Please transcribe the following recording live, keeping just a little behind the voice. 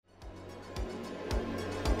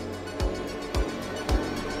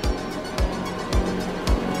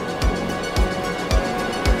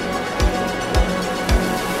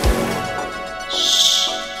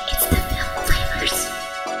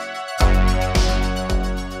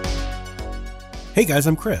Hey guys,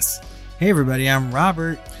 I'm Chris. Hey everybody, I'm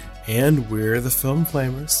Robert. And we're the Film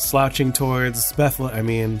Flamers, slouching towards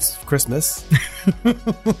Christmas.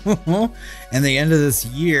 And the end of this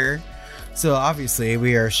year. So obviously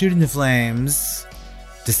we are Shooting the Flames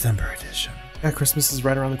December edition. Yeah, Christmas is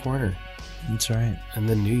right around the corner. That's right. And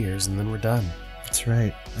then New Year's, and then we're done. That's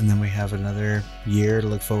right. And then we have another year to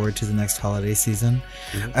look forward to the next holiday season.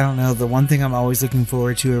 Mm-hmm. I don't know. The one thing I'm always looking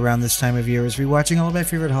forward to around this time of year is rewatching all of my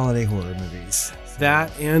favorite holiday horror movies.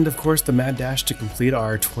 That, and of course, the mad dash to complete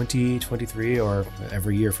our 2023, or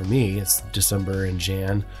every year for me, it's December and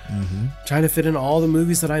Jan. Mm-hmm. Trying to fit in all the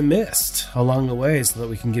movies that I missed along the way so that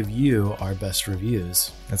we can give you our best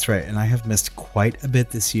reviews. That's right. And I have missed quite a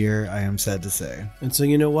bit this year, I am sad to say. And so,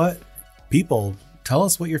 you know what? People, tell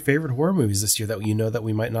us what your favorite horror movies this year that you know that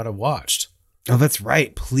we might not have watched. Oh, that's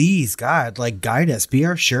right. Please, God, guide us. Be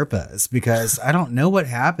our Sherpas, because I don't know what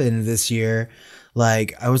happened this year.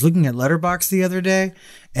 I was looking at Letterboxd the other day,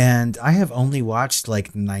 and I have only watched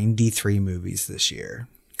 93 movies this year.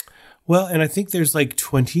 Well, and I think there's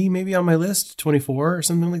 20 maybe on my list, 24 or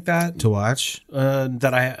something like that. To watch?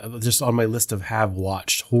 That I just on my list of have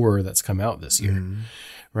watched horror that's come out this year. Mm.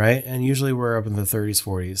 Right. And usually we're up in the 30s,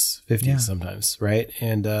 40s, 50s sometimes. Right.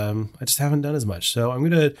 And I just haven't done as much. So I'm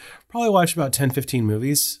going to probably watch about 10, 15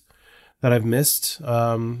 movies that I've missed.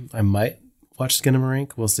 I might watch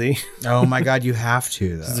Skinamarink. We'll see. Oh my God, you have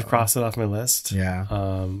to, though. Just cross it off my list. Yeah.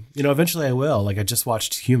 Eventually I will. I just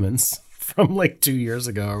watched Humans from 2 years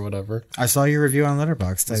ago or whatever. I saw your review on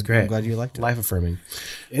Letterboxd. That's great. I'm glad you liked it. Life affirming.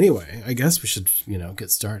 Anyway, I guess we should, get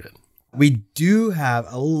started. We do have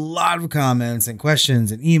a lot of comments and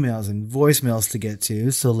questions and emails and voicemails to get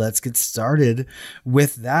to, so let's get started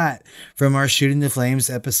with that. From our Shooting the Flames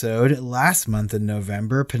episode last month in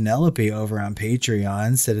November, Penelope over on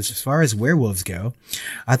Patreon said, as far as werewolves go,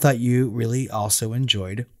 I thought you really also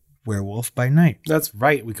enjoyed Werewolf by Night. That's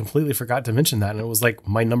right. We completely forgot to mention that. And it was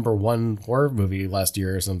my number one horror movie last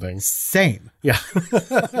year or something. Same. Yeah.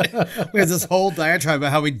 We had this whole diatribe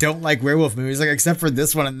about how we don't like werewolf movies, except for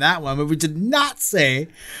this one and that one. But we did not say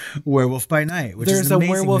Werewolf by Night, which is an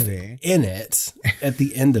amazing werewolf movie. In it at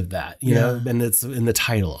the end of that, you know, and it's in the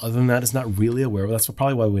title. Other than that, it's not really a werewolf. That's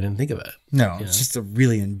probably why we didn't think of it. No, it's just a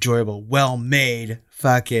really enjoyable, well-made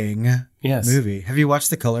fucking movie. Have you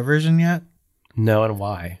watched the color version yet? No, and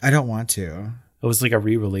why? I don't want to. It was a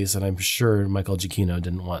re-release, and I'm sure Michael Giacchino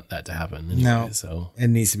didn't want that to happen. Anyway, no, so it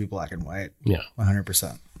needs to be black and white. Yeah,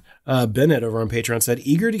 100%. Bennett over on Patreon said,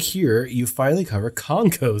 "Eager to hear you finally cover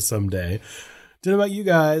Congo someday. Don't know about you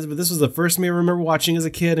guys, but this was the first movie I remember watching as a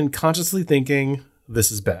kid and consciously thinking this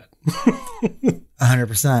is bad."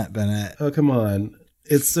 100%, Bennett. Oh, come on!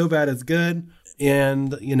 It's so bad it's good,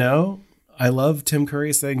 and I love Tim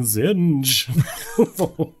Curry saying "Zinj."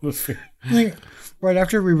 Right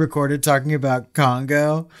after we recorded talking about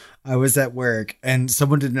Congo, I was at work and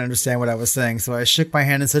someone didn't understand what I was saying. So I shook my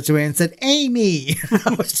hand in such a way and said, "Amy."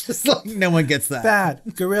 I was just no one gets that. Bad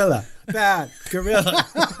gorilla. Bad gorilla.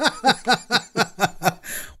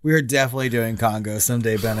 We're definitely doing Congo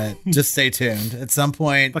someday, Bennett. Just stay tuned. At some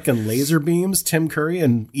point. Fucking laser beams, Tim Curry,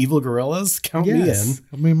 and evil gorillas. Count me in.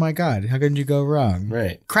 I mean, my God, how could you go wrong?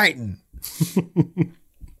 Right. Crichton.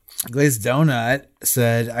 Glazed Donut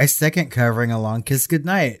said, "I second covering a Long Kiss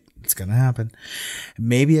Goodnight. It's going to happen.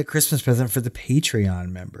 Maybe a Christmas present for the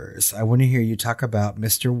Patreon members. I want to hear you talk about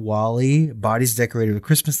Mr. Wally, bodies decorated with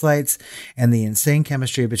Christmas lights, and the insane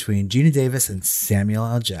chemistry between Gina Davis and Samuel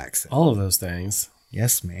L. Jackson." All of those things.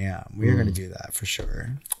 Yes, ma'am. We're going to do that for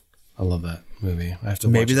sure. I love that movie. I have to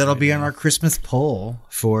Maybe watch that'll right be now. on our Christmas poll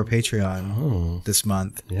for Patreon this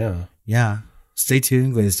month. Yeah. Yeah. Stay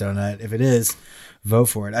tuned, Glazed Donut. If it is, vote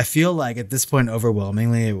for it. I feel like at this point,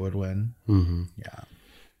 overwhelmingly, it would win. Mm-hmm. Yeah.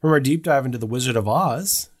 From our deep dive into The Wizard of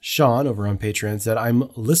Oz, Sean over on Patreon said, "I'm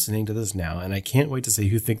listening to this now, and I can't wait to see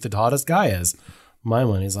who think the hottest guy is. My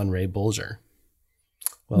money's on Ray Bolger."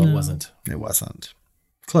 Well, No, it wasn't. It wasn't.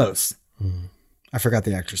 Close. Mm. I forgot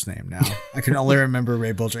the actor's name now. I can only remember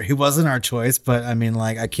Ray Bolger. He wasn't our choice, but I mean,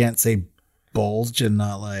 I can't say bulge and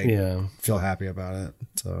not feel happy about it.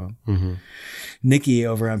 So Nikki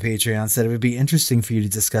over on Patreon said, "It would be interesting for you to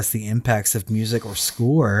discuss the impacts of music or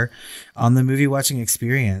score on the movie watching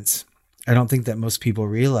experience. I don't think that most people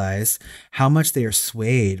realize how much they are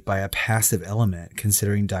swayed by a passive element,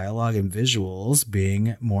 considering dialogue and visuals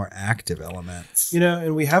being more active elements."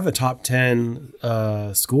 And we have a top 10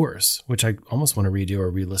 scores, which I almost want to redo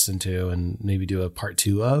or re-listen to and maybe do a part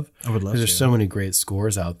 2 of. I would love to. There's so many great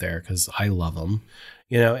scores out there because I love them.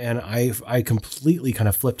 And I completely kind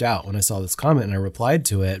of flipped out when I saw this comment and I replied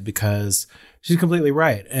to it because She's completely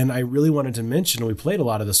right. And I really wanted to mention, we played a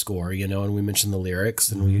lot of the score, you know, and we mentioned the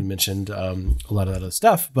lyrics and we mentioned a lot of that other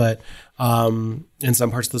stuff. But in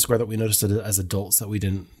some parts of the score that we noticed as adults that we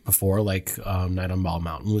didn't before, like Night on Bald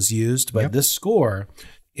Mountain was used. But this score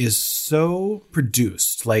is so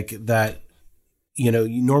produced like that, you know,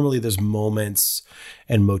 normally there's moments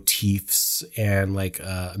and motifs and like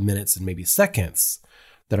minutes and maybe seconds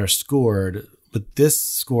that are scored. But this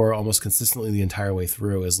score almost consistently the entire way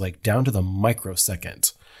through is like down to the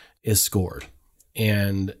microsecond is scored.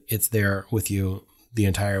 And it's there with you the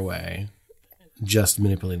entire way, just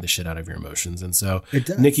manipulating the shit out of your emotions. And so,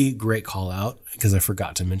 Nikki, great call out, because I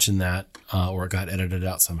forgot to mention that or it got edited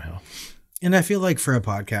out somehow. And I feel like for a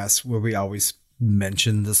podcast where we always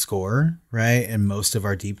mention the score, right? And most of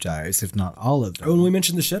our deep dives, if not all of them. Oh, and we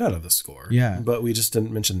mentioned the shit out of the score. Yeah. But we just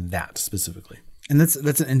didn't mention that specifically. And that's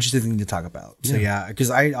an interesting thing to talk about. So yeah, because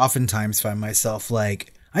I oftentimes find myself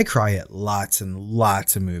like, I cry at lots and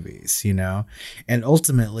lots of movies, you know, and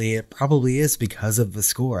ultimately it probably is because of the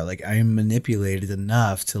score. Like I am manipulated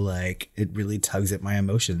enough to like, it really tugs at my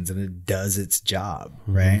emotions and it does its job.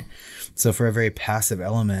 Right. So for a very passive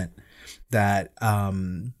element that,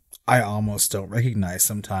 I almost don't recognize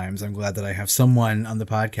sometimes, I'm glad that I have someone on the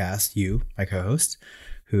podcast, you, my co-host,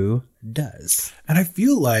 who does. And I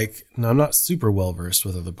feel like, now I'm not super well versed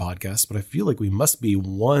with other podcasts, but I feel like we must be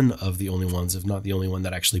one of the only ones, if not the only one,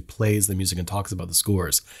 that actually plays the music and talks about the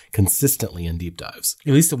scores consistently in deep dives.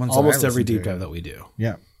 At least the ones almost every deep dive that we do.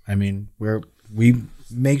 Yeah. I mean, we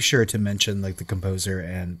make sure to mention like the composer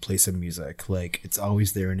and play some music. Like it's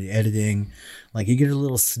always there in the editing. Like you get a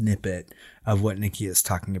little snippet of what Nikki is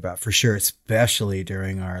talking about for sure, especially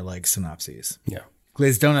during our like synopses. Yeah.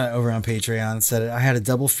 Glazed Donut over on Patreon said, I had a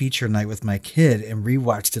double feature night with my kid and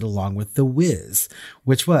rewatched it along with The Wiz,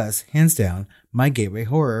 which was, hands down, my gateway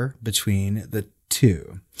horror between the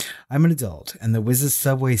two. I'm an adult, and The Wiz's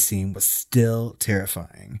subway scene was still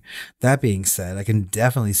terrifying. That being said, I can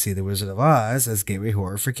definitely see The Wizard of Oz as gateway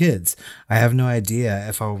horror for kids. I have no idea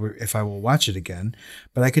if I will watch it again,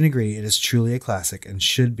 but I can agree it is truly a classic and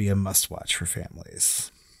should be a must-watch for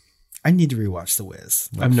families. I need to rewatch The Wiz.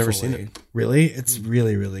 I've never seen it. Really? It's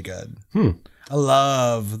really, really good. I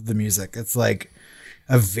love the music. It's like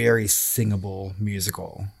a very singable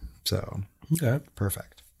musical. So, okay.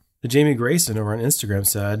 Perfect. The Jamie Grayson over on Instagram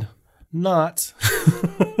said, not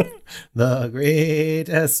the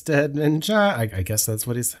greatest adventure. I guess that's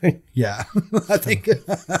what he's saying. Yeah. I think it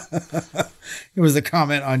was a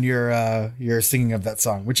comment on your singing of that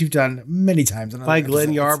song, which you've done many times. By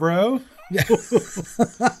Glenn Yarbrough? Yeah.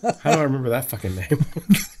 How do I remember that fucking name?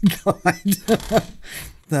 God.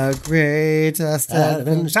 The greatest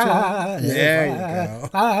adventure. There you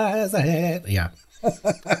go. Yeah.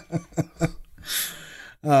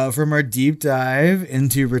 From our deep dive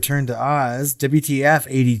into Return to Oz,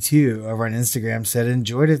 WTF82 over on Instagram said,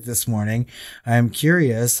 enjoyed it this morning. I am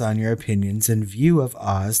curious on your opinions and view of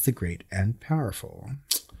Oz the Great and Powerful.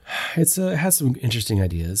 It has some interesting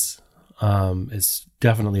ideas. It's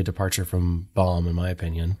definitely a departure from Baum, in my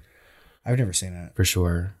opinion. I've never seen it. For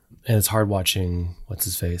sure. And it's hard watching, what's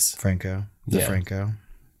his face? Franco. Franco.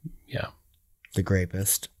 Yeah. The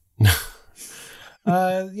grapist.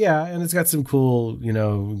 Yeah, and it's got some cool, you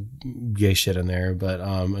know, gay shit in there, but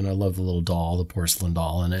and I love the little doll, the porcelain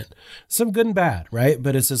doll in it. Some good and bad, right?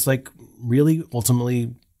 But it's just like really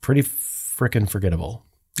ultimately pretty freaking forgettable.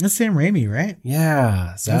 That's Sam Raimi, right?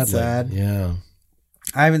 Yeah, sadly. That's sad. Yeah.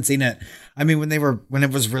 I haven't seen it. I mean, when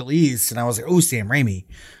it was released and I was like, oh, Sam Raimi,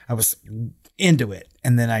 I was into it.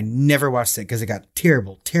 And then I never watched it because it got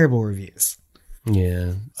terrible, terrible reviews.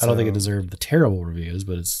 Yeah. I don't think it deserved the terrible reviews,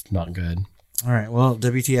 but it's not good. All right. Well,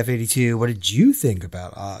 WTF82, what did you think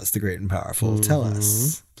about Oz the Great and Powerful? Tell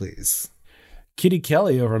us, please. Kitty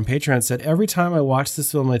Kelly over on Patreon said, every time I watch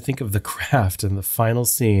this film, I think of The Craft and the final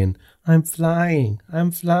scene. I'm flying,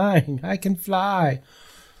 I can fly.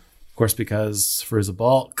 Of course, because Frieza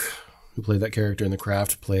Balk, who played that character in The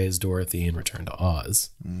Craft, plays Dorothy in Return to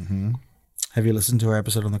Oz. Mm-hmm. Have you listened to our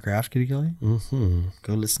episode on The Craft, Kitty Kelly? Mm-hmm.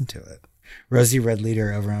 Go listen to it. Rosie Red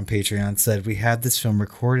Leader over on Patreon said, we had this film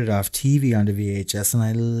recorded off TV onto VHS and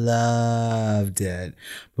I loved it,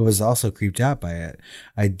 but was also creeped out by it.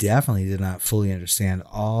 I definitely did not fully understand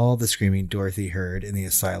all the screaming Dorothy heard in the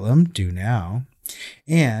asylum. Do now.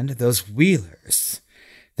 And those Wheelers.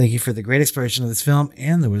 Thank you for the great exploration of this film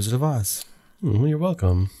and The Wizard of Oz. You're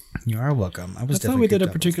welcome. You are welcome. I thought we did a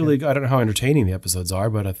particularly, I don't know how entertaining the episodes are,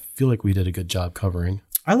 but I feel like we did a good job covering.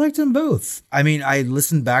 I liked them both. I mean, I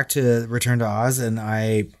listened back to Return to Oz and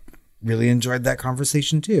I really enjoyed that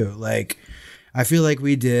conversation too. Like, I feel like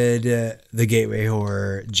we did the gateway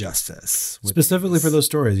horror justice. Specifically for those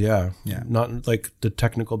stories, yeah. Yeah. Not like the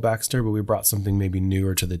technical backstory, but we brought something maybe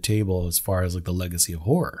newer to the table as far as like the legacy of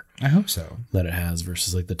horror. I hope so. That it has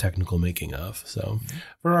versus like the technical making of. So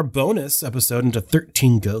for our bonus episode into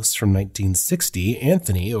 13 Ghosts from 1960,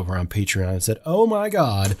 Anthony over on Patreon said, "Oh my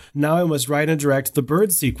God, now I must write and direct the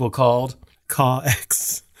Bird sequel called Caw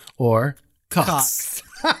X or Cox."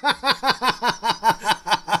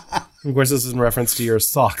 Of course, this is in reference to your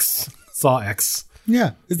socks. Saw X.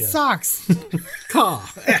 Yeah, it's socks. Caw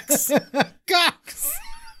X. Cox.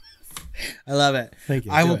 I love it. Thank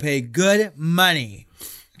you. I will pay good money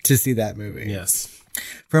to see that movie. Yes.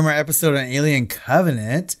 From our episode on Alien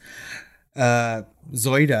Covenant,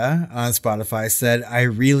 Zoida on Spotify said, "I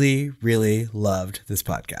really, really loved this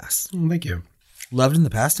podcast." Thank you. Loved in the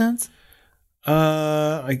past tense?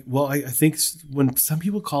 I think when some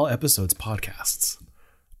people call episodes podcasts,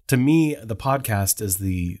 to me, the podcast is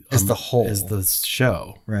the whole, is the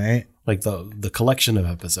show, right? Like the collection of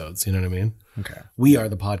episodes. You know what I mean? Okay. We are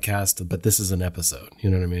the podcast, but this is an episode. You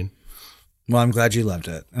know what I mean? Well, I'm glad you loved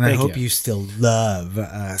it, and I hope you still love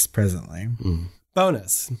us presently.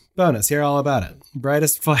 Bonus. Hear all about it.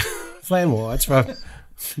 Brightest flame watch from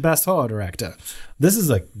Best Horror Director. This is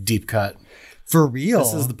a deep cut. For real.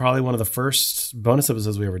 This is probably one of the first bonus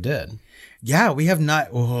episodes we ever did. Yeah, we have not.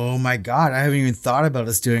 Oh my God, I haven't even thought about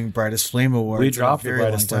us doing Brightest Flame Awards. We dropped the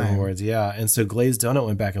Brightest Flame Awards, yeah. And so Glazed Donut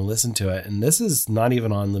went back and listened to it. And this is not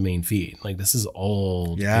even on the main feed. Like, this is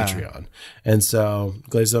old Patreon. And so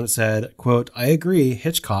Glazed Donut said, quote, "I agree,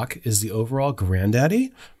 Hitchcock is the overall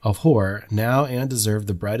granddaddy of horror now and deserved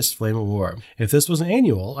the Brightest Flame Award. If this was an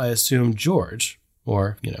annual, I assume George,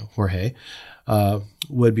 or, Jorge,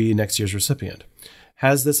 would be next year's recipient.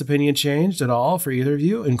 Has this opinion changed at all for either of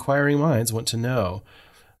you? Inquiring minds want to know."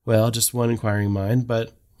 Well, just one inquiring mind,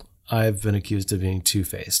 but I've been accused of being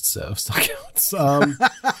two-faced, so still counts.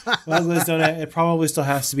 It probably still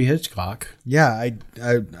has to be Hitchcock. Yeah, I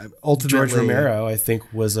ultimately George Romero, I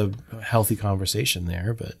think, was a healthy conversation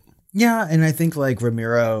there, but yeah, and I think like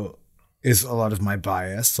Romero is a lot of my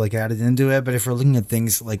bias like added into it. But if we're looking at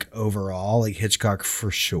things like overall, like Hitchcock for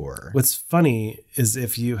sure. What's funny is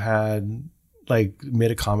if you had like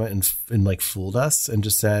made a comment and like fooled us and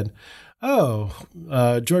just said, "Oh,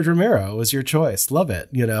 George Romero was your choice. Love it."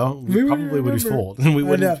 We probably would be fooled and we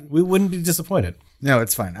wouldn't be disappointed. No,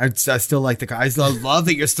 it's fine. I still like I still love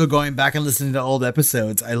that you're still going back and listening to old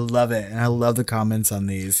episodes. I love it. And I love the comments on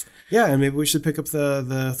these. Yeah, and maybe we should pick up the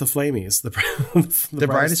Flamies, the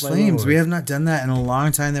Brightest Flames. We have not done that in a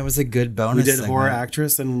long time. That was a good bonus. We did horror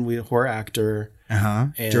actress and horror actor.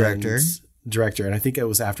 Director, and I think it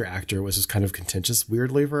was after actor, which was kind of contentious,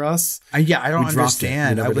 weirdly for us. I don't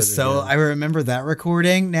understand. I remember that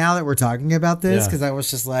recording now that we're talking about this because I was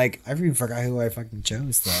just like, I even forgot who I fucking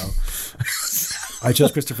chose though. I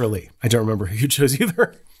chose Christopher Lee. I don't remember who you chose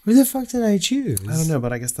either. Who the fuck did I choose? I don't know,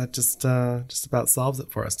 but I guess that just about solves it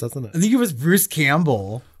for us, doesn't it? I think it was Bruce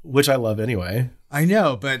Campbell, which I love anyway. I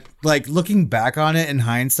know, but like looking back on it in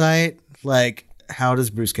hindsight, like, how does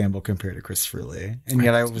Bruce Campbell compare to Christopher Lee? And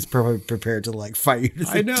yet I was probably prepared to like fight you.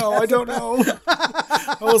 I know. I don't know.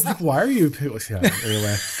 I was like, why are you? Yeah,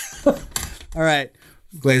 anyway. All right.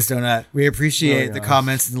 Glazed Donut, we appreciate the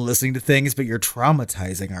comments and listening to things, but you're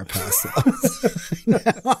traumatizing our past selves.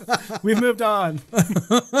 We've moved on.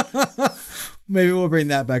 Maybe we'll bring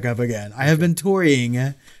that back up again. I have been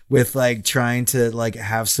toying with like trying to like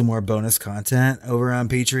have some more bonus content over on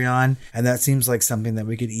Patreon, and that seems like something that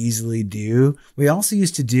we could easily do. We also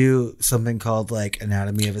used to do something called like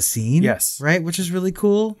Anatomy of a Scene. Yes. Right? Which is really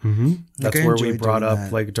cool. Mm-hmm. That's where we brought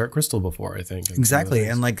up like Dark Crystal before, I think. Exactly.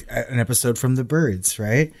 And like an episode from The Birds,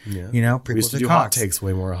 right? Yeah. Prequel we used to do Cox. hot takes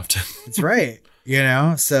way more often. That's right.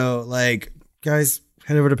 So like, guys,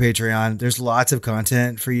 head over to Patreon. There's lots of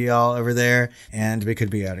content for y'all over there, and we could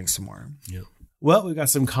be adding some more. Yeah. Well, we've got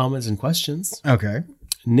some comments and questions. Okay.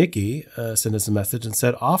 Nikki sent us a message and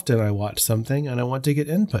said, "Often I watch something and I want to get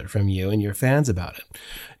input from you and your fans about it.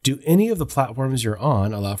 Do any of the platforms you're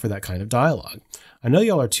on allow for that kind of dialogue? I know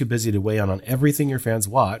y'all are too busy to weigh in on everything your fans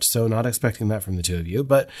watch, so not expecting that from the two of you,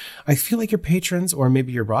 but I feel like your patrons or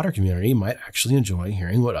maybe your broader community might actually enjoy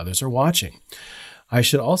hearing what others are watching. I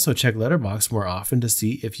should also check Letterboxd more often to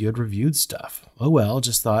see if you had reviewed stuff. Oh well,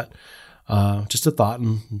 just a thought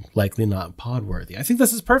and likely not pod worthy." I think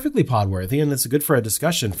this is perfectly pod worthy and it's good for a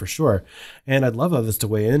discussion for sure. And I'd love others to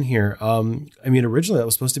weigh in here. Originally that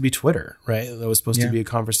was supposed to be Twitter, right? That was supposed to be a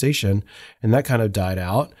conversation and that kind of died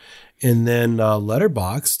out. And then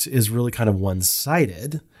Letterboxd is really kind of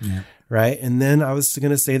one-sided. Yeah. Right. And then I was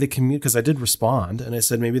going to say the community, because I did respond and I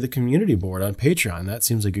said maybe the community board on Patreon. That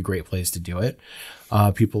seems like a great place to do it.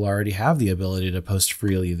 People already have the ability to post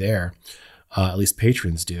freely there. At least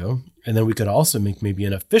patrons do. And then we could also make maybe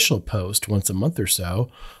an official post once a month or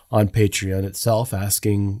so on Patreon itself,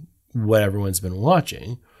 asking what everyone's been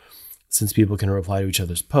watching. Since people can reply to each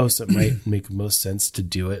other's posts, it might make most sense to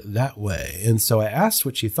do it that way. And so I asked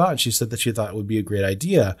what she thought, and she said that she thought it would be a great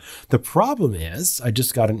idea. The problem is I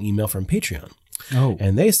just got an email from Patreon. Oh.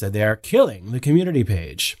 And they said they are killing the community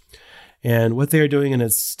page. And what they are doing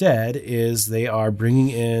instead is they are bringing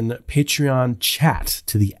in Patreon chat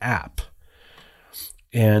to the app.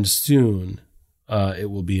 And soon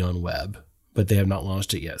it will be on web, but they have not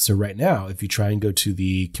launched it yet. So right now, if you try and go to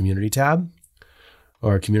the community tab,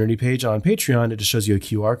 or a community page on Patreon, it just shows you a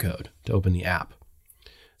QR code to open the app.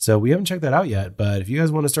 So we haven't checked that out yet, but if you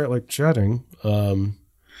guys want to start like chatting on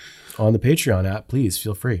the Patreon app, please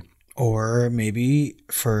feel free. Or maybe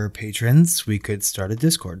for patrons, we could start a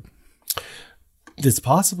Discord. It's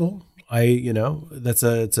possible.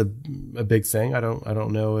 It's a big thing. I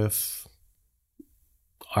don't know if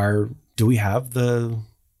do we have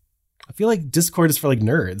I feel like Discord is for like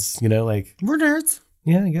nerds, like we're nerds.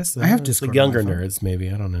 Yeah, I guess so. I have Discord. Like younger nerds, maybe.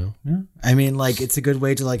 I don't know. Yeah. I mean, like, it's a good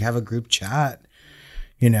way to like have a group chat,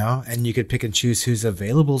 and you could pick and choose who's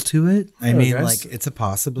available to it. I mean, like, it's a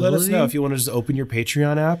possibility. Let us know if you want to just open your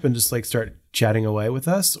Patreon app and just like start chatting away with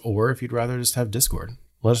us, or if you'd rather just have Discord.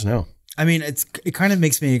 Let us know. I mean, it kind of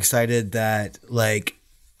makes me excited that like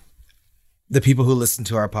the people who listen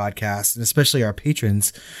to our podcast, and especially our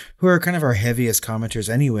patrons, who are kind of our heaviest commenters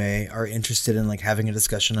anyway, are interested in like having a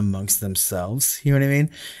discussion amongst themselves. You know what I mean?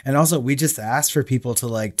 And also, we just asked for people to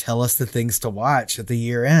like tell us the things to watch at the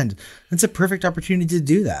year end. It's a perfect opportunity to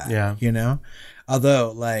do that. Yeah.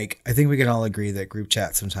 Although, like, I think we can all agree that group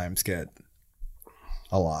chats sometimes get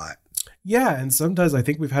a lot. Yeah. And sometimes I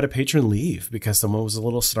think we've had a patron leave because someone was a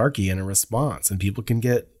little snarky in a response, and people can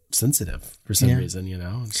get sensitive for some reason,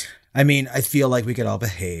 I mean, I feel like we could all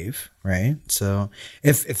behave, right? So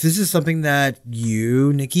if this is something that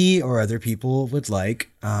you, Nikki, or other people would like,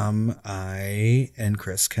 I and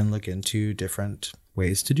Chris can look into different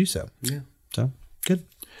ways to do so. Yeah. So good.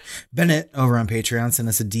 Bennett over on Patreon sent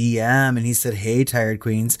us a DM and he said, "Hey, Tired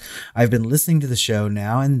Queens, I've been listening to the show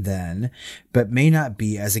now and then, but may not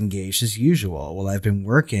be as engaged as usual. While I've been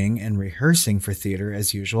working and rehearsing for theater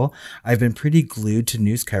as usual, I've been pretty glued to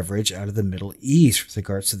news coverage out of the Middle East with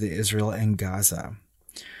regards to the Israel and Gaza.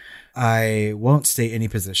 I won't state any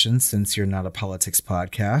position since you're not a politics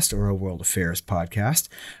podcast or a world affairs podcast,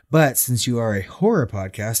 but since you are a horror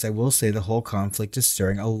podcast, I will say the whole conflict is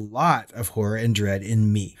stirring a lot of horror and dread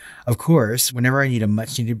in me. Of course, whenever I need a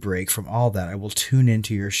much needed break from all that, I will tune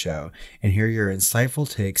into your show and hear your insightful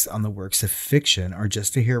takes on the works of fiction, or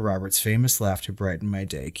just to hear Robert's famous laugh to brighten my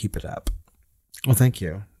day. Keep it up." Well, thank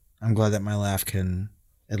you. I'm glad that my laugh can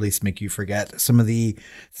at least make you forget some of the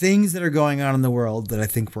things that are going on in the world that I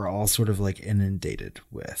think we're all sort of like inundated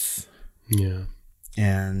with. Yeah.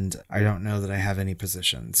 And I don't know that I have any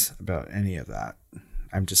positions about any of that.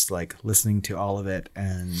 I'm just like listening to all of it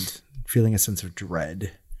and feeling a sense of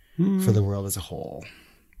dread for the world as a whole.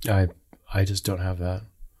 I just don't have that.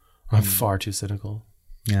 I'm far too cynical.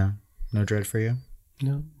 Yeah. No dread for you?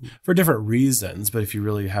 No. For different reasons, but if you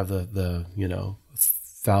really have the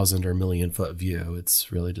 1,000 or million foot view,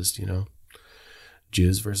 it's really just,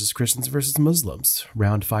 Jews versus Christians versus Muslims,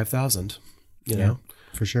 round 5,000, you know,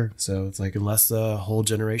 for sure. So it's like, unless a whole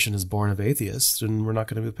generation is born of atheists, and we're not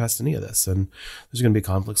going to move past any of this. And there's going to be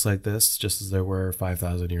conflicts like this, just as there were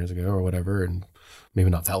 5,000 years ago or whatever. And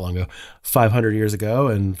maybe not that long ago, 500 years ago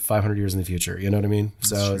and 500 years in the future. You know what I mean? That's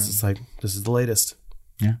so true. It's just like, this is the latest.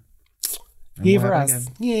 Yeah. Yay for us.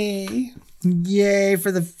 Yay. Yay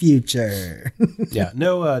for the future. Yeah.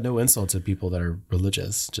 No insult to people that are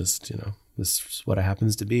religious. Just, this is what it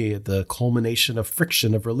happens to be at the culmination of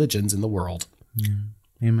friction of religions in the world. Yeah.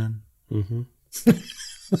 Amen. Mm-hmm.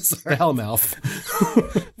 The hellmouth.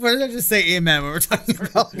 Why did I just say amen when we're talking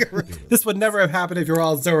about this would never have happened if you were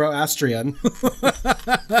all Zoroastrian.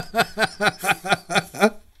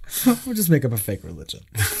 We'll just make up a fake religion.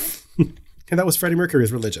 And that was Freddie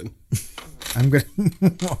Mercury's religion. I'm gonna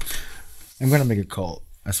make a cult.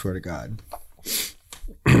 I swear to God.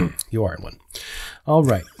 You are in one. All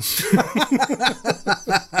right.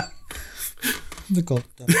 The gold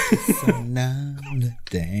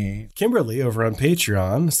Kimberly over on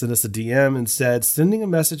Patreon sent us a DM and said, sending a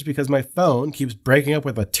message because my phone keeps breaking up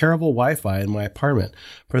with a terrible Wi-Fi in my apartment.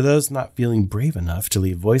 For those not feeling brave enough to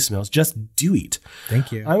leave voicemails, just do it.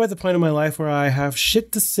 Thank you. I'm at the point in my life where I have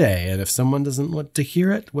shit to say, and if someone doesn't want to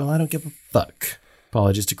hear it, well, I don't give a fuck.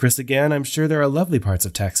 Apologies to Chris again. I'm sure there are lovely parts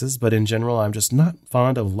of Texas, but in general, I'm just not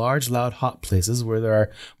fond of large, loud, hot places where there are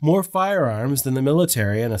more firearms than the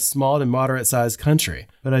military in a small to moderate-sized country.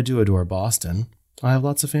 But I do adore Boston. I have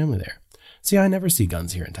lots of family there. See, I never see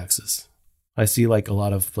guns here in Texas. I see a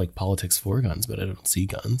lot of politics for guns, but I don't see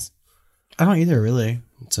guns. I don't either, really.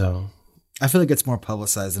 So I feel like it's more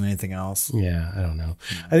publicized than anything else. Yeah, I don't know.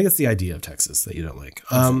 I think it's the idea of Texas that you don't like.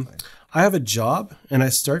 Exactly. I have a job, and I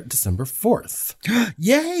start December 4th.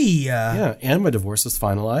 Yay! Yeah, and my divorce is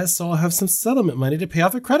finalized, so I'll have some settlement money to pay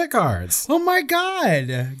off the credit cards. Oh my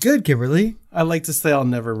God! Good, Kimberly. I like to say I'll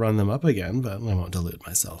never run them up again, but I won't delude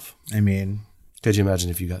myself. I mean, could you imagine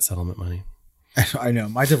if you got settlement money? I know.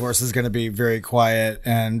 My divorce is going to be very quiet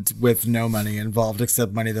and with no money involved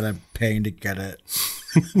except money that I'm paying to get it.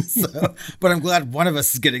 But I'm glad one of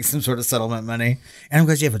us is getting some sort of settlement money, and I'm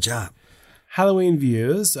glad you have a job. Halloween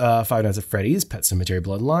views, Five Nights at Freddy's, Pet Sematary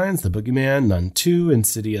Bloodlines, The Boogeyman, Nun 2,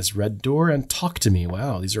 Insidious Red Door, and Talk to Me.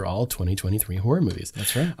 Wow, these are all 2023 horror movies.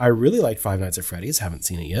 That's right. I really liked Five Nights at Freddy's, haven't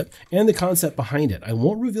seen it yet, and the concept behind it. I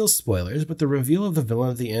won't reveal spoilers, but the reveal of the villain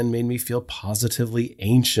at the end made me feel positively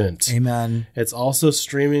ancient. Amen. It's also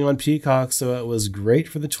streaming on Peacock, so it was great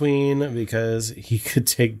for the tween because he could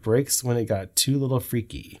take breaks when it got too little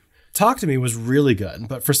freaky. Talk to Me was really good,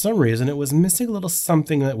 but for some reason it was missing a little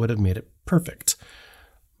something that would have made it perfect.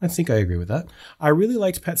 I think I agree with that. I really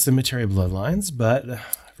liked Pet Sematary Bloodlines, but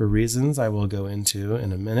for reasons I will go into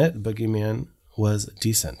in a minute, Boogeyman was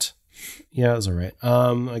decent. Yeah, it was all right.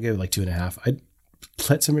 I gave it 2.5.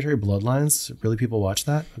 Pet Sematary Bloodlines, really people watch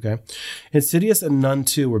that? Okay. Insidious and Nun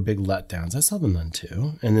 2 were big letdowns. I saw the Nun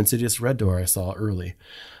 2, and Insidious Red Door I saw early.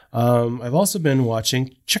 I've also been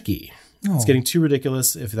watching Chucky. Oh. It's getting too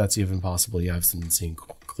ridiculous, if that's even possible. Yeah, I've been seeing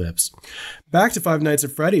clips. Back to Five Nights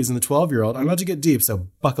at Freddy's and the 12-year-old. I'm about to get deep, so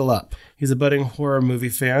buckle up. He's a budding horror movie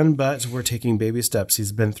fan, but we're taking baby steps.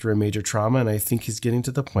 He's been through a major trauma, and I think he's getting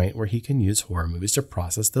to the point where he can use horror movies to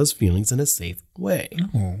process those feelings in a safe way.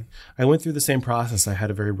 Oh. I went through the same process. I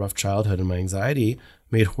had a very rough childhood, and my anxiety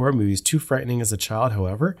made horror movies too frightening as a child.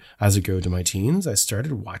 However, as I grew into my teens, I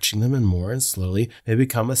started watching them and slowly they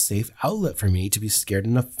become a safe outlet for me to be scared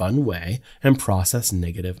in a fun way and process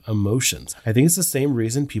negative emotions. I think it's the same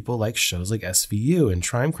reason people like shows like SVU and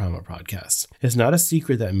Crime podcasts. It's not a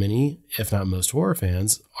secret that many, if not most horror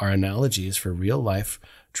fans, are analogies for real life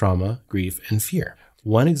trauma, grief, and fear.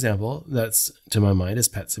 One example that's to my mind is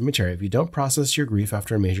Pet Sematary. If you don't process your grief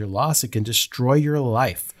after a major loss, it can destroy your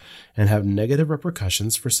life and have negative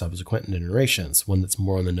repercussions for subsequent generations. One that's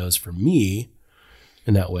more on the nose for me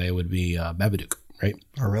in that way would be Babadook, right?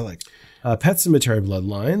 Oh, really? Pet Sematary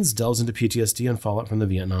Bloodlines delves into PTSD and fallout from the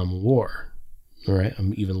Vietnam War. All right,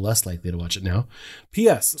 I'm even less likely to watch it now.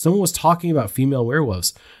 P.S. Someone was talking about female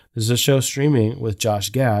werewolves. There's a show streaming with Josh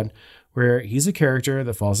Gad where he's a character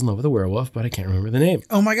that falls in love with a werewolf, but I can't remember the name.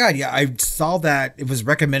 Oh my God, yeah, I saw that. It was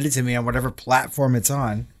recommended to me on whatever platform it's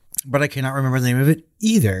on, but I cannot remember the name of it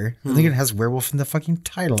either. I think it has werewolf in the fucking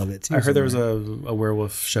title of it, too. I heard there was a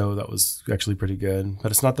werewolf show that was actually pretty good,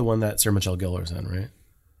 but it's not the one that Sarah Michelle Gellar's in, right?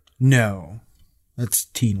 No, that's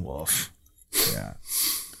Teen Wolf. Yeah.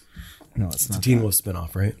 No, it's not. It's a Teen Wolf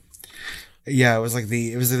spinoff, right? Yeah, it was like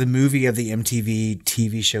the movie of the MTV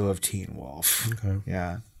TV show of Teen Wolf. Okay.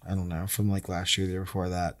 Yeah. I don't know, from last year, the year before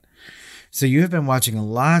that. So you have been watching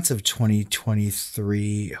lots of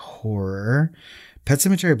 2023 horror. Pet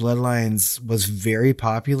Sematary Bloodlines was very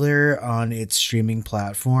popular on its streaming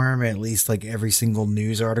platform. At least every single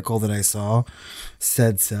news article that I saw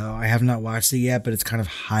said so. I have not watched it yet, but it's kind of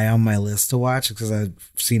high on my list to watch because I've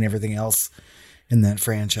seen everything else in that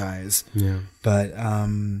franchise. Yeah. But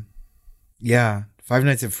yeah, Five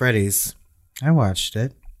Nights at Freddy's. I watched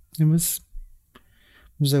it. It was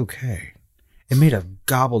okay. It made a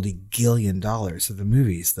gobbledygillion of the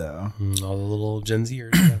movies, though. All the little Gen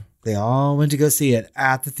Zers. Yeah. They all went to go see it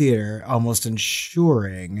at the theater, almost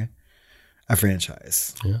ensuring a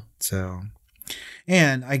franchise. Yeah. So,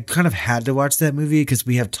 and I kind of had to watch that movie because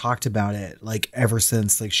we have talked about it ever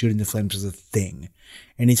since Shooting the Flames was a thing.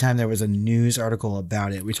 Anytime there was a news article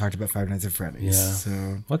about it, we talked about Five Nights at Freddy's. Yeah.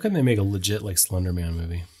 So why couldn't they make a legit Slender Man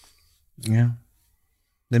movie? Yeah.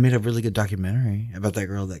 They made a really good documentary about that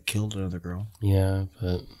girl that killed another girl. Yeah,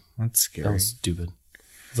 but that's scary. That was stupid.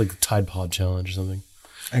 It's like the Tide Pod Challenge or something.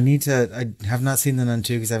 I have not seen the Nun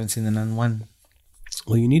 2 because I haven't seen the Nun 1.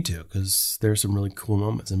 Well, you need to, because there are some really cool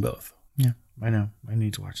moments in both. Yeah, I know. I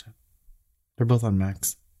need to watch it. They're both on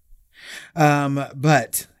Max.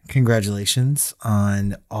 But congratulations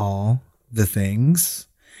on all the things,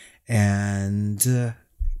 and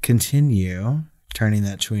continue turning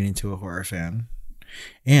that tween into a horror fan.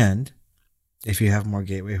 And if you have more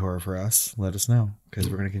gateway horror for us, let us know, because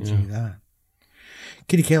we're going to continue that.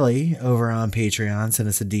 Kitty Kelly over on Patreon sent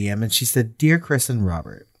us a DM, and she said, "Dear Chris and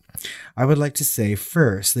Robert, I would like to say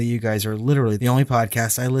first that you guys are literally the only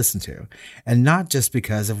podcast I listen to, and not just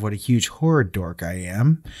because of what a huge horror dork I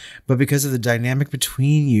am, but because of the dynamic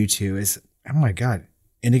between you two is, oh my God,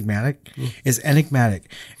 enigmatic,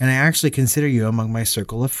 and I actually consider you among my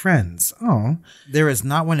circle of friends. Oh, there is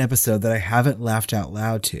not one episode that I haven't laughed out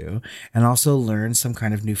loud to, and also learned some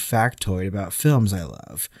kind of new factoid about films I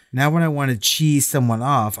love. Now when I want to cheese someone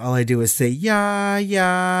off, all I do is say, yeah,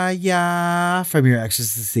 from your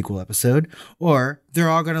Exorcist sequel episode, or they're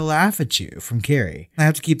all going to laugh at you from Carrie. I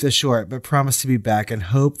have to keep this short, but promise to be back and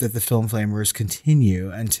hope that the Film Flamers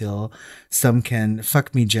continue until some can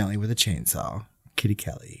fuck me gently with a chainsaw. Kitty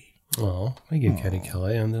Kelly." Oh, thank you, Kitty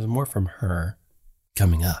Kelly. And there's more from her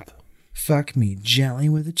coming up. Fuck me gently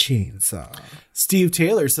with a chainsaw. Steve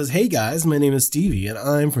Taylor says, "Hey guys, my name is Stevie and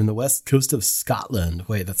I'm from the west coast of Scotland."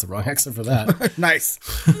 Wait, that's the wrong accent for that. Nice.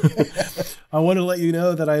 I want to let you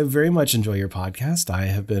know that I very much enjoy your podcast. I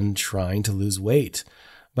have been trying to lose weight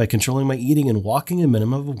by controlling my eating and walking a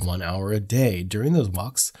minimum of 1 hour a day. During those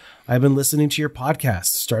walks, I've been listening to your podcast,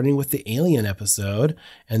 starting with the Alien episode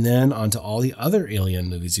and then onto all the other Alien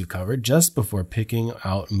movies you've covered, just before picking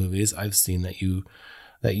out movies I've seen that you've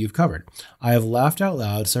covered. I have laughed out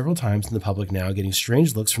loud several times in the public now, getting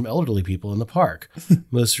strange looks from elderly people in the park.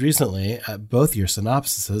 Most recently, at both your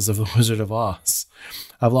synopsises of The Wizard of Oz.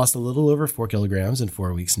 I've lost a little over 4 kilograms in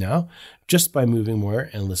 4 weeks now, just by moving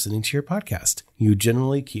more and listening to your podcast. You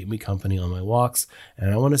generally keep me company on my walks,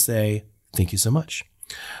 and I want to say thank you so much.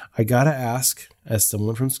 I gotta ask, as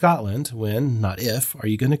someone from Scotland, when, not if, are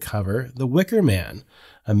you going to cover The Wicker Man?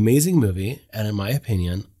 Amazing movie, and in my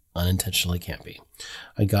opinion, unintentionally campy.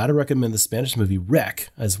 I gotta recommend the Spanish movie Wreck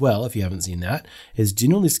as well, if you haven't seen that. It's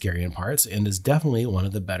genuinely scary in parts and is definitely one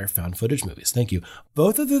of the better found footage movies. Thank you.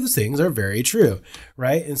 Both of those things are very true,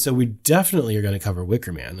 right? And so we definitely are going to cover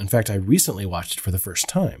Wicker Man. In fact, I recently watched it for the first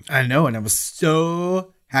time. I know, and I was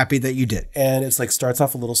so happy that you did. And it's like starts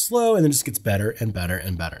off a little slow and then just gets better and better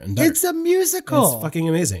and better and better. It's a musical. It's fucking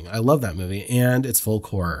amazing. I love that movie, and it's folk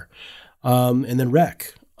horror. And then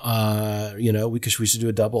Wreck. We should do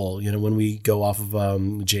a double, when we go off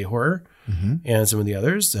of J horror and some of the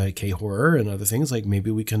others, K horror and other things, like maybe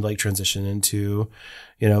we can like transition into,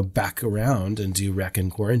 back around and do Wreck in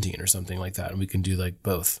Quarantine or something like that. And we can do like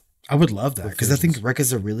both. I would love that, because I think Wreck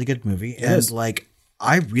is a really good movie. And like,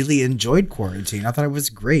 I really enjoyed Quarantine. I thought it was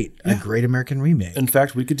great. Yeah. A great American remake. In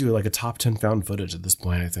fact, we could do like a top 10 found footage at this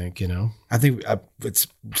point, I think, I think it's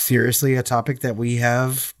seriously a topic that we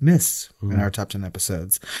have missed in our top 10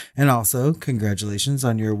 episodes. And also, congratulations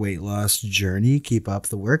on your weight loss journey. Keep up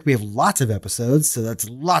the work. We have lots of episodes, so that's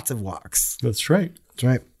lots of walks. That's right. That's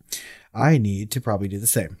right. I need to probably do the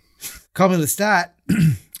same. Call Me the Stat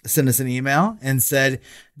sent us an email and said,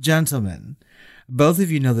 "Gentlemen, both of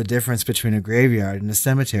you know the difference between a graveyard and a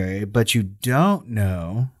cemetery, but you don't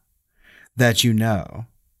know that you know.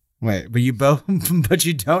 Wait, but you don't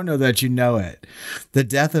know that you know it. The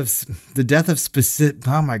death of specific.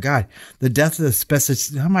 Oh my God. The death of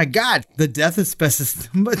specific. Oh my God. The death of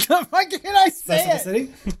specific. Why can't I say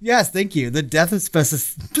Specificity? It? Yes, thank you. The death of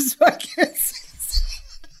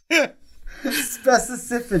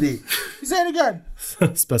specificity. Say it again.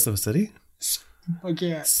 Specificity?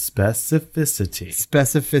 Okay.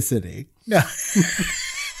 Specificity. No.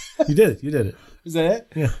 You did it. Is that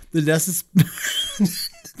it? Yeah. The death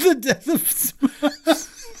of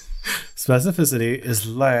specificity is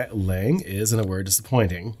lang is in a word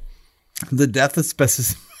disappointing. The death of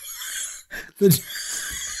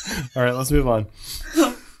All right, let's move on.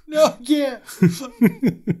 No, I can't.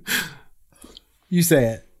 You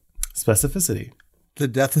say it. Specificity. The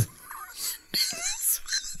death of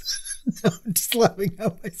no, I'm just laughing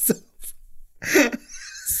at myself.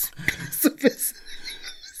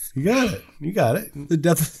 You got it. The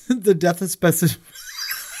death of specific.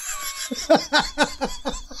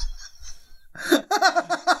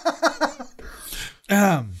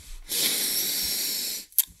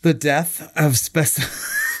 The death of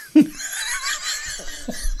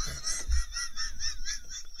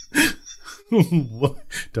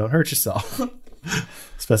Don't hurt yourself.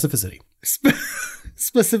 Specificity.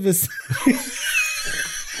 Specificity.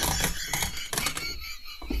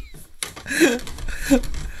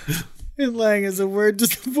 Lang is a word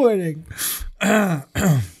disappointing.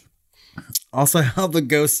 Also, How the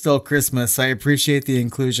Ghost Stole Christmas. I appreciate the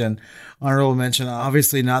inclusion. Honorable mention,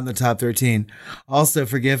 obviously not in the top 13. Also,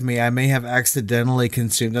 forgive me, I may have accidentally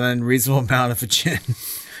consumed an unreasonable amount of a gin.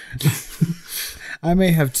 I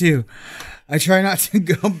may have too. I try not to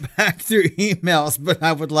go back through emails, but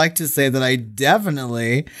I would like to say that I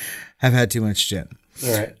definitely have had too much gin.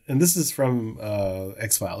 All right. And this is from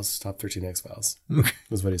X-Files, top 13 X-Files. Okay.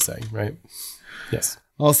 Is what he's saying, right? Yes.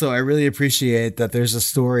 Also, I really appreciate that there's a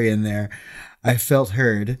story in there. I felt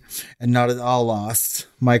heard and not at all lost.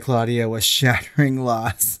 My Claudia was shattering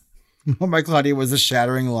loss. My Claudia was a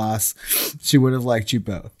shattering loss. She would have liked you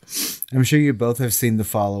both. I'm sure you both have seen the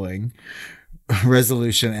following: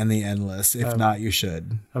 Resolution and The Endless. If not, you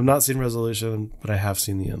should. I've not seen Resolution, but I have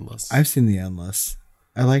seen The Endless. I've seen The Endless.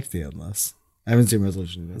 I liked The Endless. I haven't seen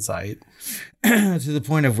Resolution either. It's aight. To the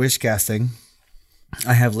point of wish casting,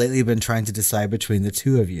 I have lately been trying to decide between the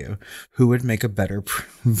two of you who would make a better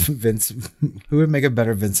Vincent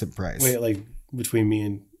Price. Wait, like between me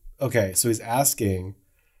and... Okay, so he's asking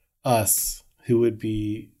us who would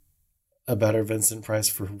be a better Vincent Price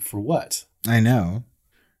for what? I know.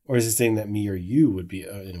 Or is he saying that me or you would be...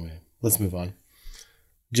 anyway, let's move on.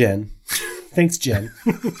 Jen. Thanks, Jen.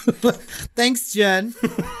 Thanks, Jen.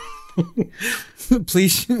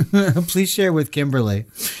 Please share with Kimberly.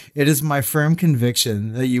 It is my firm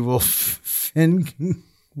conviction that you will find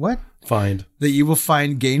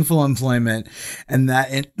gainful employment, and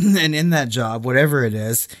in that job, whatever it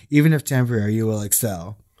is, even if temporary, you will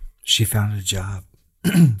excel. She found a job.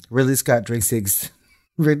 Ridley Scott drinks the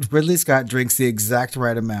exact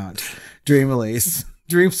right amount.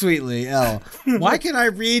 Dream sweetly, L. Why can I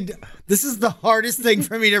read? This is the hardest thing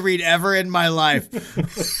for me to read ever in my life.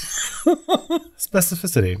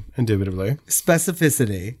 Specificity, indubitably.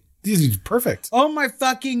 Specificity. These are perfect. Oh my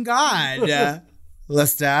fucking God.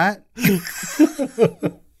 Lestat.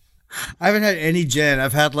 I haven't had any gin.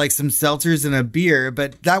 I've had like some seltzers and a beer,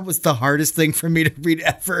 but that was the hardest thing for me to read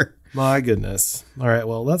ever. My goodness. All right,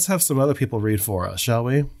 well, let's have some other people read for us, shall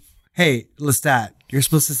we? Hey, Lestat, you're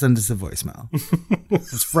supposed to send us a voicemail.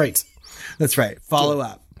 That's right. That's right. Follow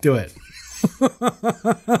up. Do it.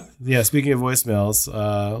 Yeah, speaking of voicemails,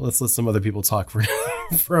 let's let some other people talk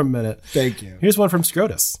for a minute. Thank you. Here's one from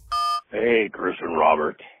Scrotus. Hey, Chris and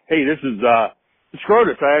Robert. Hey, this is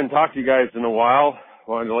Scrotus. I hadn't talked to you guys in a while.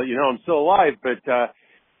 Wanted to let you know I'm still alive, but I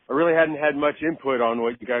really hadn't had much input on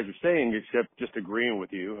what you guys are saying except just agreeing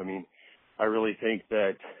with you. I mean, I really think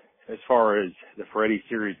that as far as the Freddy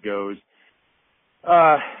series goes,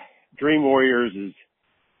 Dream Warriors is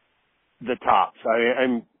the tops.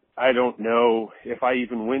 I don't know if I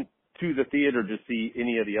even went to the theater to see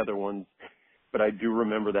any of the other ones, but I do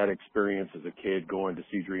remember that experience as a kid going to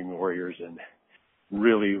see Dream Warriors and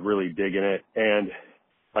really, really digging it. And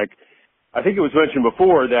like, I think it was mentioned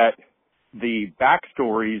before that the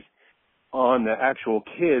backstories on the actual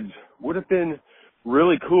kids would have been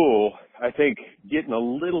really cool. I think getting a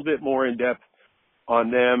little bit more in depth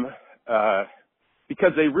on them,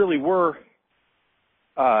 because they really were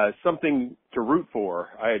something to root for.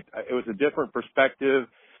 It was a different perspective.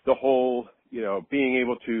 The whole, being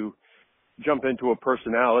able to jump into a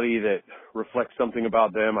personality that reflects something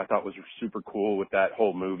about them, I thought was super cool with that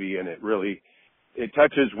whole movie. And it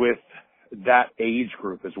touches with that age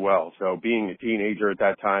group as well. So being a teenager at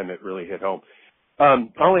that time, it really hit home. I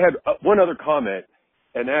only had one other comment,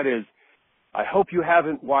 and that is, I hope you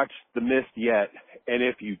haven't watched The Mist yet. And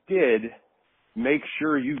if you did, make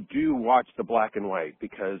sure you do watch the black and white,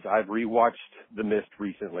 because I've rewatched The Mist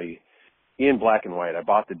recently in black and white. I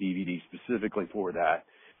bought the DVD specifically for that.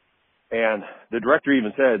 And the director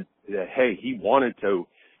even said that, hey, he wanted to,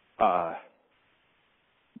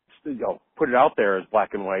 put it out there as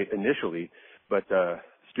black and white initially, but the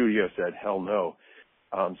studio said, hell no.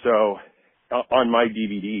 So on my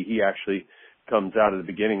DVD, he actually comes out at the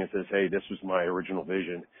beginning and says, hey, this was my original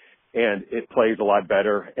vision. And it plays a lot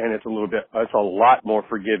better, and it's a lot more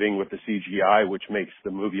forgiving with the CGI, which makes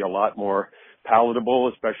the movie a lot more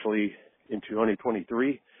palatable, especially in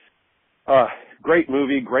 2023. Great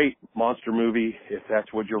movie, great monster movie, if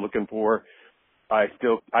that's what you're looking for. I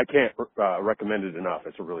can't recommend it enough.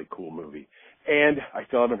 It's a really cool movie. And I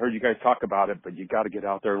still haven't heard you guys talk about it, but you got to get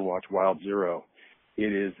out there and watch Wild Zero.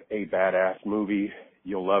 It is a badass movie.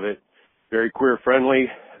 You'll love it. Very queer friendly,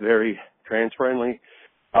 very trans friendly.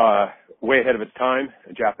 Way ahead of its time.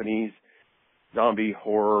 A Japanese zombie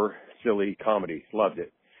horror, silly comedy. Loved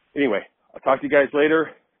it. Anyway, I'll talk to you guys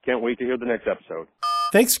later. Can't wait to hear the next episode.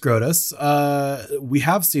 Thanks, Grotus. We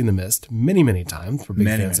have seen The Mist many times. We're big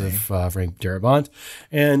fans of Frank Darabont.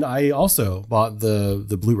 And I also bought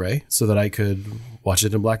the Blu-ray so that I could watch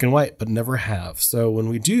it in black and white, but never have. So when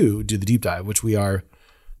we do the deep dive, which we are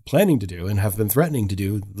planning to do and have been threatening to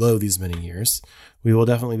do these many years, we will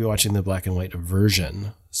definitely be watching the black and white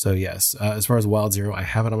version. So yes, as far as Wild Zero, I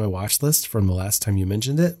have it on my watch list from the last time you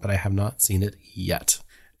mentioned it, but I have not seen it yet.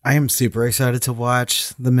 I am super excited to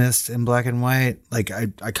watch The Mist in black and white. Like, I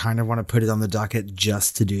kind of want to put it on the docket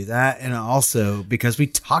just to do that. And also because we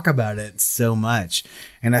talk about it so much.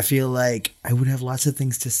 And I feel like I would have lots of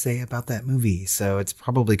things to say about that movie. So it's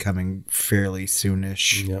probably coming fairly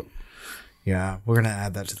soonish. Yep. Yeah, we're going to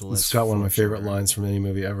add that to the list. It's got one of my favorite lines from any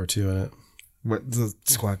movie ever, too, in it. What, the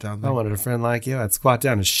squat down thing? I wanted a friend like you. I'd squat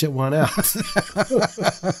down and shit one out.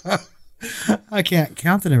 I can't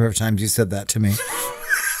count the number of times you said that to me.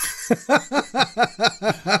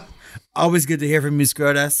 Always good to hear from you,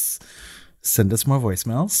 Scrotus. Send us more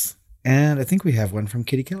voicemails. And I think we have one from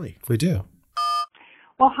Kitty Kelly. We do.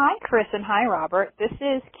 Well, hi, Chris, and hi, Robert. This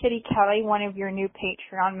is Kitty Kelly, one of your new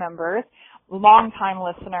Patreon members, longtime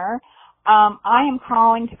listener. I am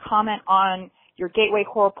calling to comment on your Gateway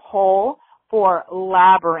Horror poll for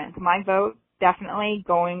Labyrinth. My vote definitely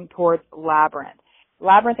going towards Labyrinth.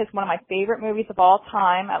 Labyrinth is one of my favorite movies of all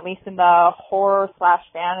time, at least in the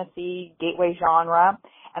horror/fantasy gateway genre,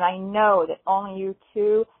 and I know that only you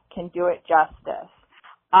two can do it justice.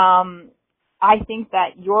 I think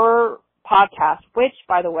that your podcast, which,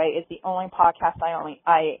 by the way, is the only podcast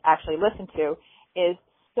I actually listen to, is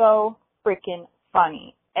so freaking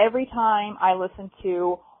funny. Every time I listen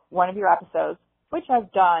to one of your episodes, which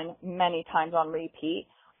I've done many times on repeat,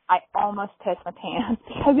 I almost piss my pants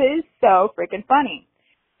because it is so freaking funny.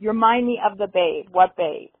 You remind me of the Babe. What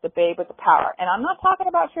Babe? The Babe with the power. And I'm not talking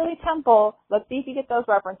about Shirley Temple. Let's see if you get those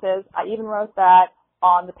references. I even wrote that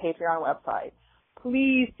on the Patreon website.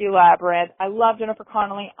 Please do Labyrinth. I love Jennifer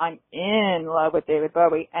Connelly. I'm in love with David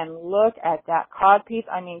Bowie. And look at that codpiece.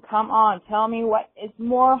 I mean, come on. Tell me what is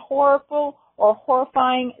more horrible or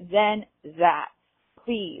horrifying than that.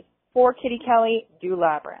 Please, for Kitty Kelly, do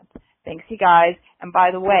Labyrinth. Thanks, you guys. And by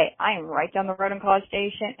the way, I am right down the road in College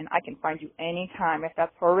Station, and I can find you anytime. If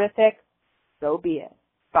that's horrific, so be it.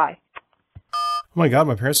 Bye. Oh my God,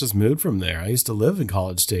 my parents just moved from there. I used to live in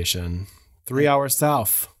College Station, 3 hours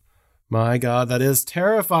south. My God, that is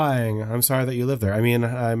terrifying. I'm sorry that you live there. I mean,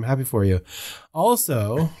 I'm happy for you.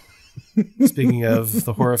 Also, speaking of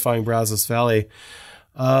the horrifying Brazos Valley,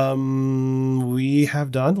 we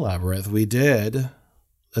have done Labyrinth. We did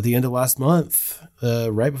at the end of last month,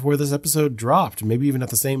 right before this episode dropped, maybe even at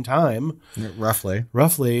the same time. Roughly,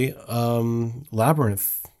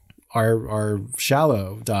 Labyrinth, our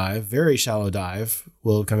shallow dive, very shallow dive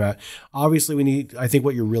will come out. Obviously, I think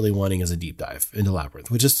what you're really wanting is a deep dive into Labyrinth,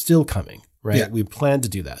 which is still coming, right? Yeah. We plan to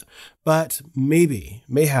do that. But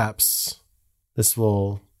mayhaps,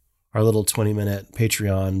 our little 20-minute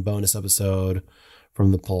Patreon bonus episode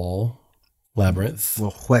from the poll, Labyrinth,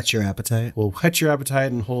 will whet your appetite. Will whet your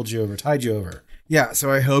appetite and tide you over. Yeah,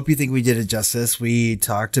 so I hope you think we did it justice. We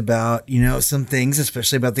talked about, some things,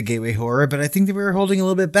 especially about the gateway horror, but I think that we were holding a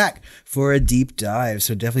little bit back for a deep dive,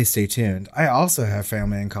 so definitely stay tuned. I also have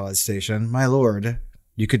family in College Station. My lord,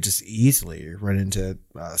 you could just easily run into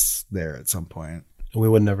us there at some point. We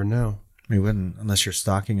would never know. We wouldn't, unless you're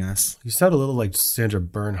stalking us. You sound a little like Sandra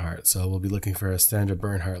Bernhardt, so we'll be looking for a Sandra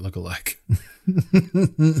Bernhardt lookalike.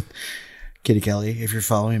 Kitty Kelly, if you're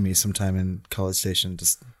following me sometime in College Station,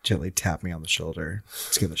 just gently tap me on the shoulder.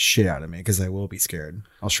 Scare the shit out of me, because I will be scared.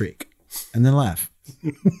 I'll shriek and then laugh.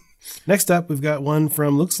 Next up, we've got one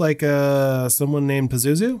from, looks like someone named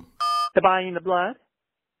Pazuzu. The body in the blood.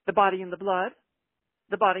 The body in the blood.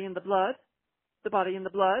 The body in the blood. The body in the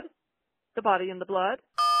blood. The body in the blood.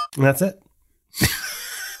 And that's it.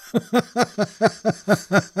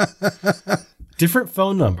 Different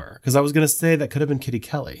phone number, because I was going to say that could have been Kitty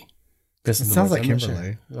Kelly. It sounds like Kimberly.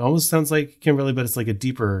 Sure. It almost sounds like Kimberly, but it's like a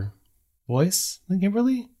deeper voice than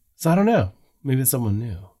Kimberly. So I don't know. Maybe it's someone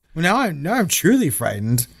new. Well, now I'm truly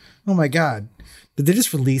frightened. Oh my God. Did they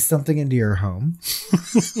just release something into your home?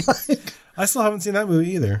 I still haven't seen that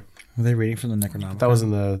movie either. Are they reading from the Necronomicon? That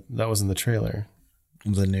was in the trailer.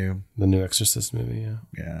 The new Exorcist movie, yeah.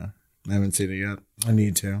 Yeah. I haven't seen it yet. I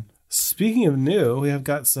need to. Speaking of new, we have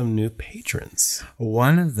got some new patrons.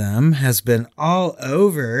 One of them has been all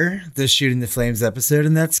over the Shooting the Flames episode,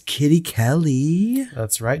 and that's Kitty Kelly.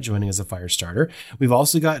 That's right, joining as a fire starter. We've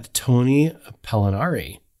also got Tony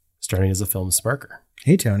Pellinari, starting as a film sparker.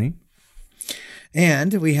 Hey, Tony.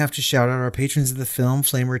 And we have to shout out our patrons of the film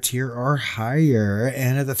Flamer tier or higher.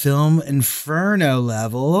 And at the film Inferno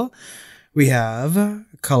level, We have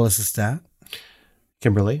Callisistat,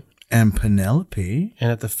 Kimberly, and Penelope.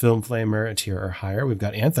 And at the Film Flamer, a tier or higher, we've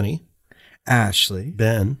got Anthony, Ashley,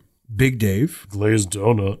 Ben, Big Dave, Glazed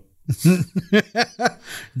Donut,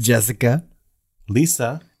 Jessica,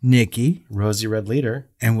 Lisa, Nikki, Rosie Red Leader,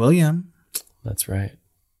 and William. That's right.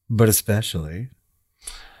 But especially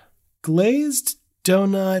Glazed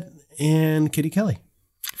Donut and Kitty Kelly.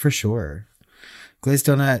 For sure. Glazed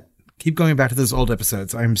Donut, keep going back to those old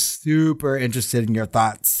episodes. I'm super interested in your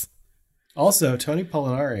thoughts. Also, Tony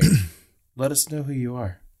Pollinari, let us know who you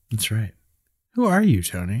are. That's right. Who are you,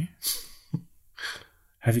 Tony?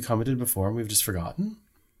 Have you commented before and we've just forgotten?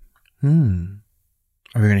 Are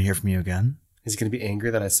we going to hear from you again? Is he going to be angry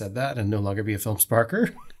that I said that and no longer be a film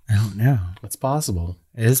sparker? I don't know. It's possible.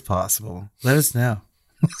 It is possible. Let us know.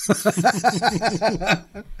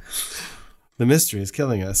 The mystery is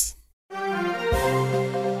killing us.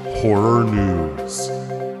 Horror news.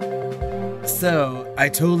 So, I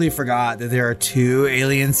totally forgot that there are 2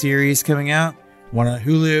 Alien series coming out. One on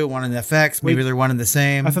Hulu, one on FX. Maybe they're one and the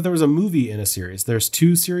same. I thought there was a movie in a series. There's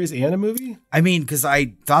 2 series and a movie? I mean, because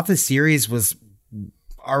I thought the series was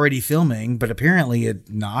already filming, but apparently it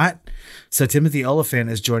not. So Timothy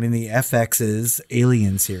Oliphant is joining the FX's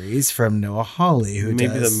Alien series from Noah Hawley, who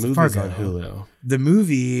maybe does the movie's Fargo. on Hulu. The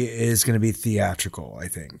movie is going to be theatrical, I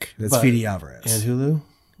think. That's Fede Alvarez. And Hulu?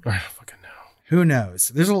 I don't fucking know. Who knows?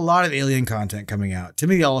 There's a lot of Alien content coming out.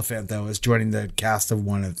 Timothy Oliphant, though, is joining the cast of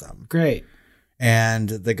one of them. Great. And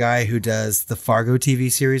the guy who does the Fargo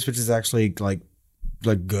TV series, which is actually like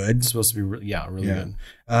good. It's supposed to be really good.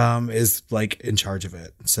 Is like in charge of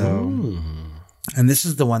it. So, and this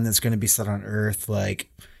is the one that's going to be set on Earth, like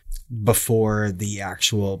before the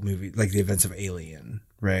actual movie, like the events of Alien,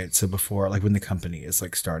 right? So before, like when the company is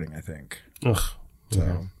like starting, I think. Ugh.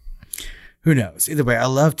 So who knows? Either way, I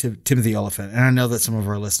love Timothy Oliphant, and I know that some of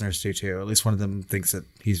our listeners do too. At least one of them thinks that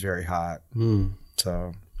he's very hot.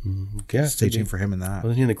 So yeah, stay tuned for him in that.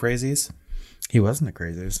 Wasn't he in the Crazies? He wasn't the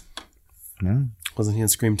Crazies. No. Wasn't he in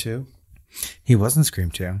Scream 2? He was in Scream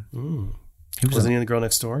 2. Wasn't he in The Girl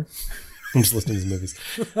Next Door? I'm just listening to these movies.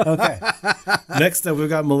 Okay. Next up, we've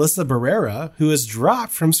got Melissa Barrera, who is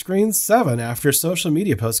dropped from Screen 7 after social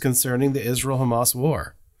media posts concerning the Israel-Hamas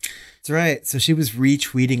war. That's right. So she was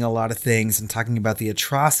retweeting a lot of things and talking about the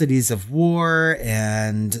atrocities of war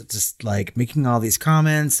and just like making all these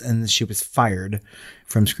comments. And she was fired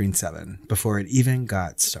from Screen 7 before it even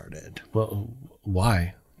got started. Well,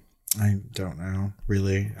 why? I don't know,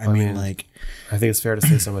 really. I mean, like, I think it's fair to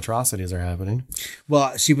say some atrocities are happening.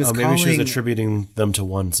 Well, she was maybe she was attributing them to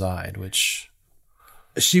one side, which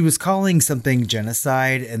she was calling something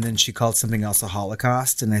genocide, and then she called something else a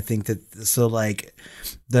Holocaust. And I think that so, like,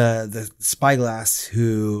 the Spyglass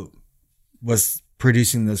who was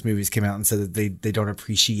producing those movies came out and said that they don't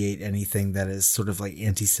appreciate anything that is sort of like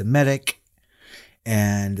anti-Semitic.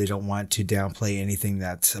 And they don't want to downplay anything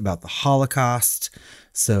that's about the Holocaust.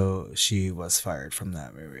 So she was fired from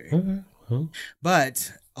that movie. Okay. Well.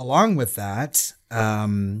 But along with that,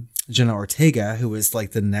 Jenna Ortega, who was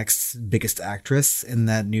like the next biggest actress in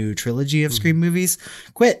that new trilogy of Scream movies,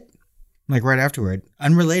 quit like right afterward.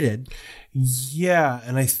 Unrelated. Yeah.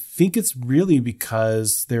 And I think it's really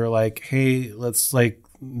because they were like, hey, let's like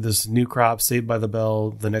this new crop, Saved by the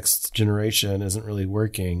Bell, the next generation isn't really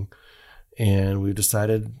working. And we've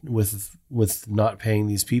decided with not paying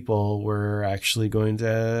these people, we're actually going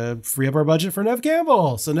to free up our budget for Neve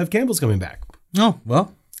Campbell. So Neve Campbell's coming back. Oh,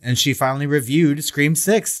 well. And she finally reviewed Scream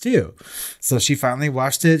 6 too. So she finally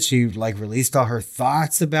watched it. She like released all her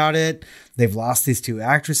thoughts about it. They've lost these 2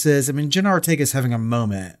 actresses. I mean, Jenna Ortega's having a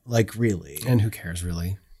moment, like really. And who cares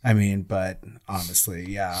really? I mean, but honestly,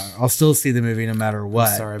 yeah. I'll still see the movie no matter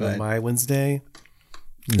what. I'm sorry, but my Wednesday,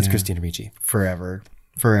 it's Christina Ricci. Forever.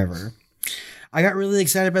 I got really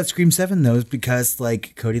excited about Scream 7 though, because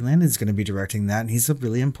like Cody Landon's going to be directing that, and he's a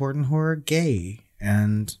really important horror gay,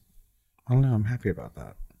 and I don't know, I'm happy about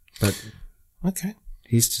that. But okay,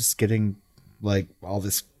 he's just getting like all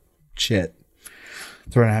this shit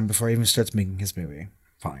thrown at him before he even starts making his movie.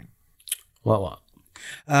 Fine. What?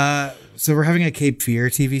 So we're having a Cape Fear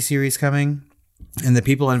TV series coming. And the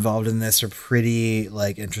people involved in this are pretty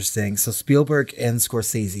like interesting. So Spielberg and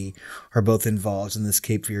Scorsese are both involved in this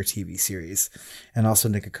Cape Fear TV series, and also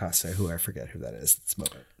Nick Acosta, who I forget who that is at this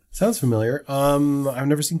moment. Sounds familiar. I've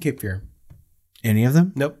never seen Cape Fear. Any of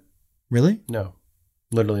them? Nope. Really? No.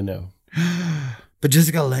 Literally no. But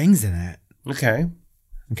Jessica Lange's in it. Okay.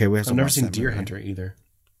 We have to I've never watch seen that Deer movie. Hunter either.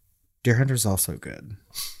 Deer Hunter's also good.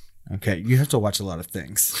 Okay, you have to watch a lot of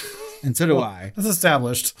things. And so do I. That's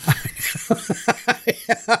established.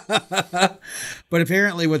 But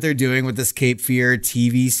apparently what they're doing with this Cape Fear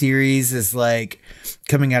TV series is like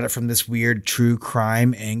coming at it from this weird true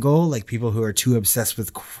crime angle, like people who are too obsessed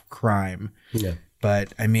with crime. Yeah.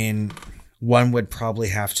 But I mean, one would probably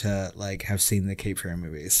have to like have seen the Cape Fear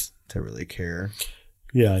movies to really care.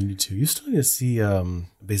 Yeah, I need to. You still need to see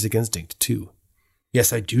Basic Instinct 2.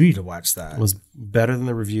 Yes, I do need to watch that. It was better than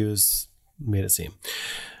the reviews made it seem.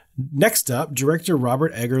 Next up, director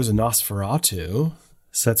Robert Eggers' Nosferatu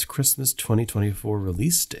sets Christmas 2024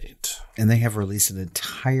 release date. And they have released an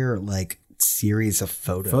entire like series of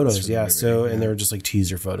photos. Yeah. So, and they're just like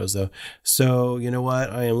teaser photos though. So, you know what?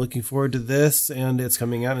 I am looking forward to this, and it's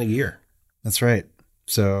coming out in a year. That's right.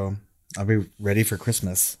 So I'll be ready for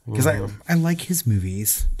Christmas because I like his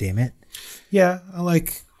movies. Damn it. Yeah. I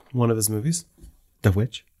like one of his movies. The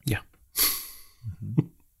Witch? Yeah. Mm-hmm.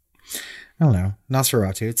 I don't know.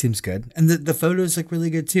 Nosferatu, it seems good. And the photos look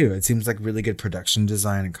really good too. It seems like really good production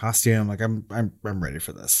design and costume. Like I'm ready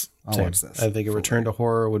for this. I'll watch this. I think a return to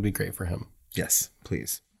horror would be great for him. Yes,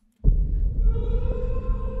 please.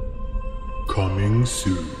 Coming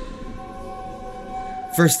soon.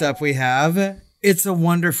 First up we have It's a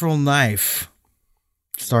Wonderful Knife,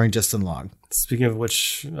 starring Justin Long. Speaking of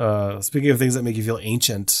things that make you feel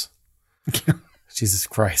ancient. Jesus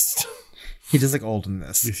Christ. He does look old in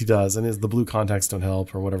this. He does. And the blue contacts don't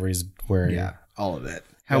help, or whatever he's wearing. Yeah, all of it.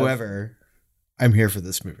 However, I'm here for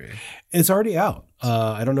this movie. It's already out.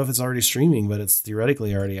 I don't know if it's already streaming, but it's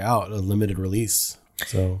theoretically already out, a limited release.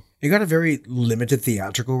 So it got a very limited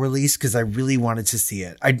theatrical release because I really wanted to see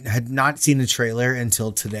it. I had not seen a trailer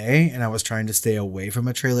until today, and I was trying to stay away from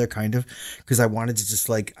a trailer kind of because I wanted to just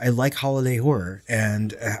like, I like holiday horror,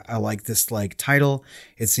 and I like this like title.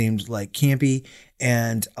 It seemed like campy,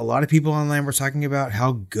 and a lot of people online were talking about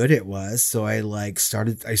how good it was. So I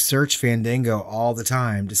searched Fandango all the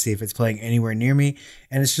time to see if it's playing anywhere near me,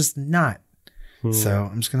 and it's just not. So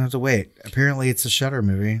I'm just gonna have to wait. Apparently, it's a Shudder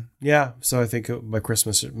movie. Yeah, so I think by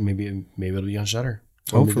Christmas, maybe it'll be on Shudder.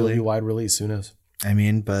 Hopefully, maybe it'll be wide release. Who knows? I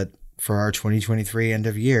mean, but for our 2023 end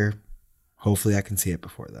of year, hopefully I can see it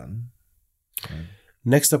before then. Okay.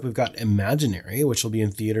 Next up, we've got Imaginary, which will be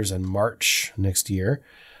in theaters in March next year.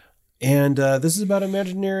 And this is about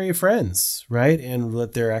imaginary friends, right? And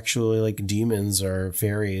that they're actually like demons or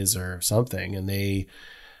fairies or something, and they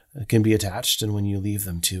can be attached, and when you leave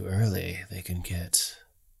them too early, they can get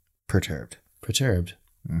perturbed.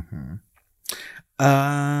 Mm-hmm.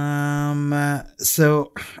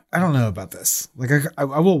 So I don't know about this. Like I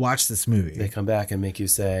will watch this movie. They come back and make you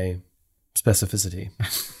say specificity.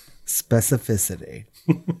 Specificity.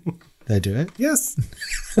 Did I do it? Yes.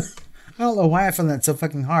 I don't know why I found that so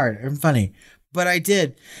fucking hard and funny, but I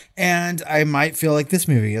did. And I might feel like this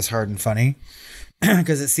movie is hard and funny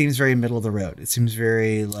because it seems very middle of the road. It seems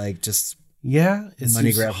very like just it's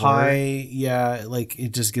money grab high. Yeah, like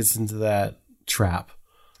it just gets into that trap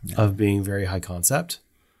of being very high concept,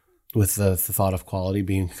 with the thought of quality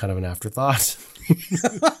being kind of an afterthought.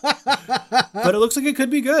 But it looks like it could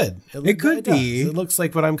be good. It could be. It looks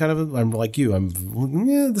like, but I'm like you.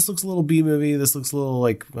 This looks a little B movie. This looks a little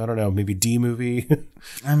like, I don't know, maybe D movie.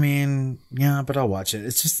 I mean, yeah, but I'll watch it.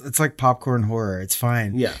 It's like popcorn horror. It's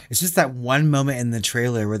fine. Yeah. It's just that one moment in the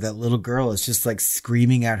trailer where that little girl is just like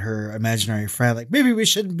screaming at her imaginary friend, like, maybe we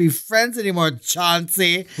shouldn't be friends anymore,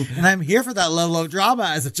 Chauncey. And I'm here for that level of drama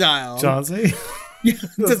as a child. Chauncey? Yeah,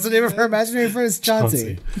 that's the name of her imaginary friend is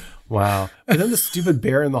Chauncey. Wow. And then the stupid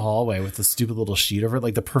bear in the hallway with the stupid little sheet over it,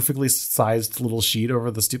 like the perfectly sized little sheet over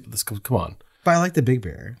the stupid, come on. But I like the big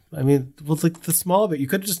bear. I mean, well, like the small bear, you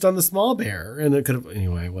could have just done the small bear and it could have,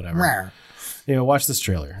 anyway, whatever. Rawr. Watch this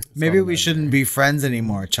trailer. Maybe we shouldn't be friends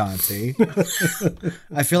anymore, Chauncey.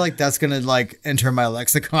 I feel like that's going to like enter my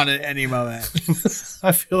lexicon at any moment.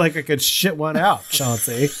 I feel like I could shit one out,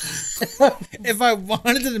 Chauncey. If I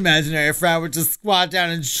wanted an imaginary friend, I would just squat down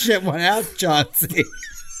and shit one out, Chauncey.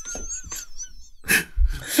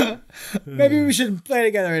 Maybe we shouldn't play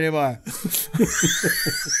together anymore.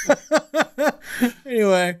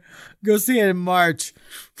 Anyway, go see it in March.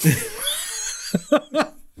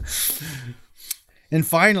 And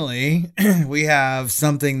finally, we have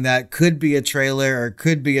something that could be a trailer or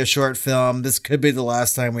could be a short film. This could be the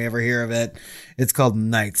last time we ever hear of it. It's called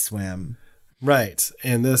Night Swim. Right.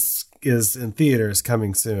 And this is in theaters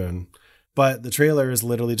coming soon. But the trailer is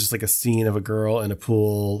literally just like a scene of a girl in a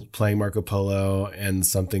pool playing Marco Polo and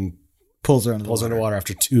something pulls her under the water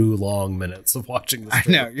after 2 long minutes of watching this. I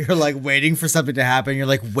know. You're like waiting for something to happen. You're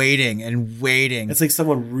like waiting and waiting. It's like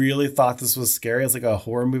someone really thought this was scary. It's like a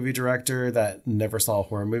horror movie director that never saw a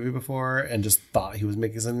horror movie before and just thought he was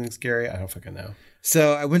making something scary. I don't fucking know.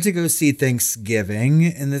 So I went to go see Thanksgiving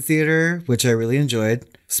in the theater, which I really enjoyed.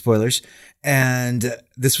 Spoilers. And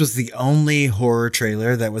this was the only horror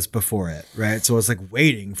trailer that was before it, right? So I was like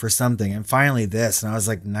waiting for something. And finally this, and I was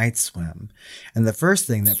like, Night Swim. And the first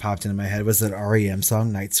thing that popped into my head was that REM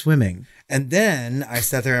song, Night Swimming. And then I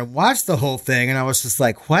sat there and watched the whole thing and I was just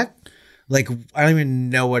like, what? Like, I don't even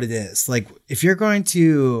know what it is. Like, if you're going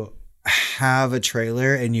to have a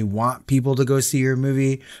trailer and you want people to go see your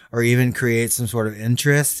movie or even create some sort of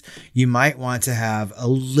interest, you might want to have a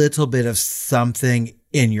little bit of something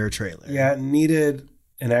in your trailer. Yeah, it needed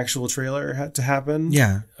an actual trailer to happen.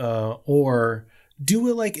 Yeah. Or do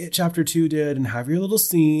it like It Chapter 2 did and have your little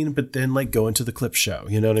scene, but then like go into the clip show.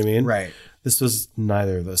 You know what I mean? Right. This was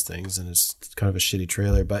neither of those things, and it's kind of a shitty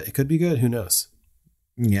trailer, but it could be good. Who knows?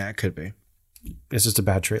 Yeah, it could be. It's just a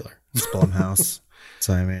bad trailer. It's Blumhouse.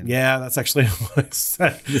 So I mean, yeah, that's actually what I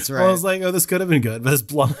said. That's right. I was like, oh, this could have been good, but it's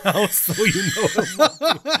Blumhouse, so you know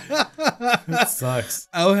it sucks.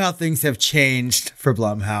 Oh, how things have changed for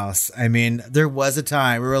Blumhouse. I mean, there was a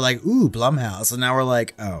time we were like, ooh, Blumhouse, and now we're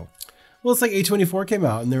like, oh. Well, it's like A24 came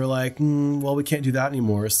out, and they were like, well, we can't do that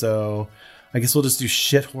anymore, so I guess we'll just do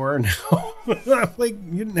shit horror now. Like,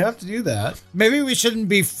 you didn't have to do that. Maybe we shouldn't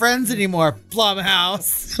be friends anymore,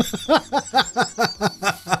 Blumhouse.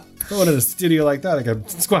 I wanted a studio like that. I could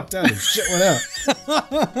squat down and shit one out.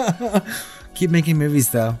 Keep making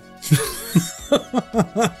movies, though.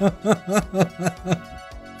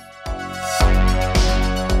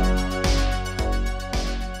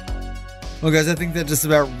 Well, guys, I think that just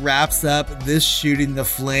about wraps up this Shooting the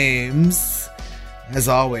Flames. As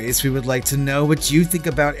always, we would like to know what you think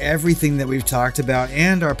about everything that we've talked about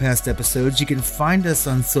and our past episodes. You can find us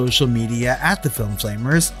on social media at The Film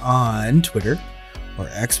Flamers on Twitter, or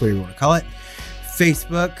X, whatever you want to call it,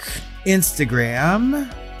 Facebook, Instagram,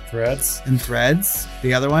 Threads. And Threads,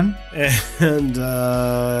 the other one. And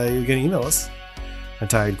you can email us at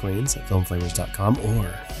tiredqueens@filmflamers.com or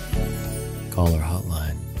call our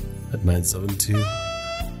hotline at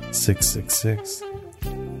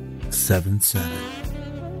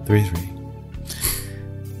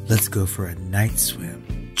 972-666-7733. Let's go for a night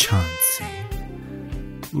swim, Chauncey.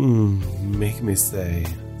 Make me say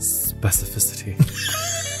specificity.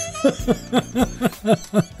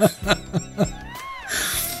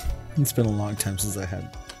 It's been a long time since I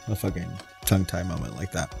had a fucking tongue-tie moment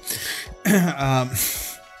like that.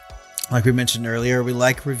 Like we mentioned earlier, we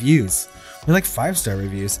like reviews. We like 5-star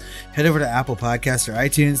reviews. Head over to Apple Podcasts or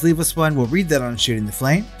iTunes. Leave us one. We'll read that on Shooting the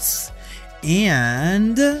Flames.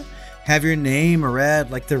 And have your name read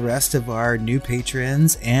like the rest of our new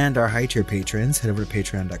patrons and our high-tier patrons. Head over to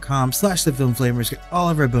patreon.com/thefilmflamers. Get all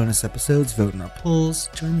of our bonus episodes, vote in our polls,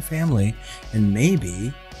 join the family, and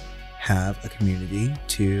maybe have a community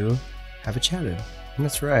to have a chat in.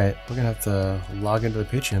 That's right. We're going to have to log into the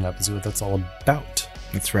Patreon app and see what that's all about.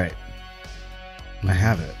 That's right. I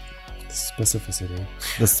have it. Specificity.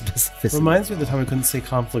 The specificity. Reminds me of the time I couldn't say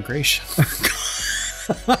conflagration.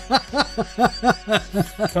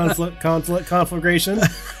 Conflagration.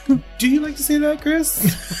 Do you like to say that, Chris?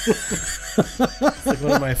 It's like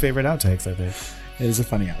one of my favorite outtakes, I think. It is a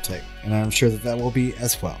funny outtake, and I'm sure that will be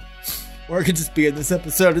as well. Or it could just be in this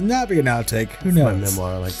episode and not be an outtake. Who knows? My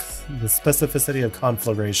memoir, like the specificity of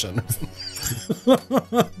conflagration.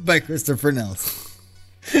 By Christopher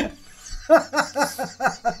Nelson.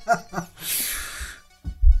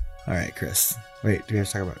 All right, Chris. Wait, do we have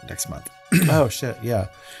to talk about next month? Oh, shit. Yeah.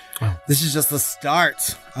 Oh. This is just the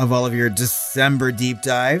start of all of your December deep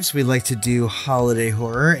dives. We like to do holiday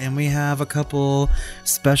horror, and we have a couple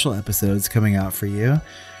special episodes coming out for you.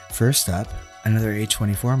 First up, another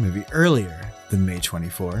A24 movie. Earlier than May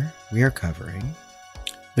 24, we are covering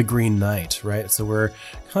The Green Knight, right? So we're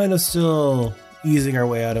kind of still easing our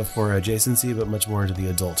way out of horror adjacency, but much more into the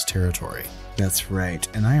adult territory. That's right.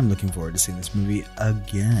 And I am looking forward to seeing this movie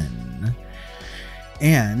again.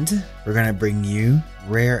 And we're going to bring you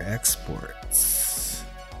Rare Exports.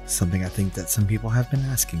 Something I think that some people have been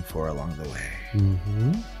asking for along the way.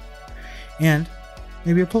 Mm-hmm. And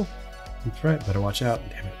maybe a poll. That's right. Better watch out.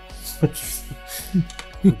 Damn it.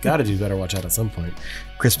 We've got to do Better Watch Out at some point.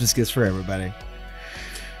 Christmas gifts for everybody.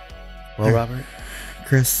 Well, Robert.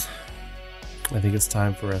 Chris. I think it's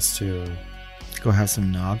time for us to go have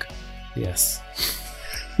some nog. Yes.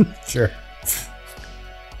 Sure.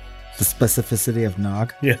 The specificity of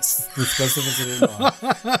nog. Yes. The specificity of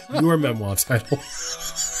nog. Your memoir title.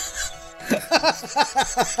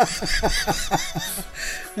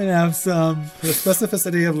 And have some. The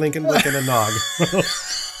specificity of Lincoln Blick and a nog.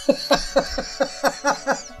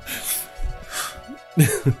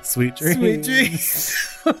 Sweet dreams. Sweet dreams.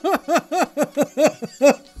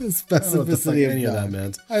 The specificity of any of that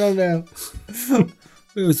meant. I don't know.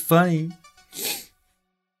 It was funny.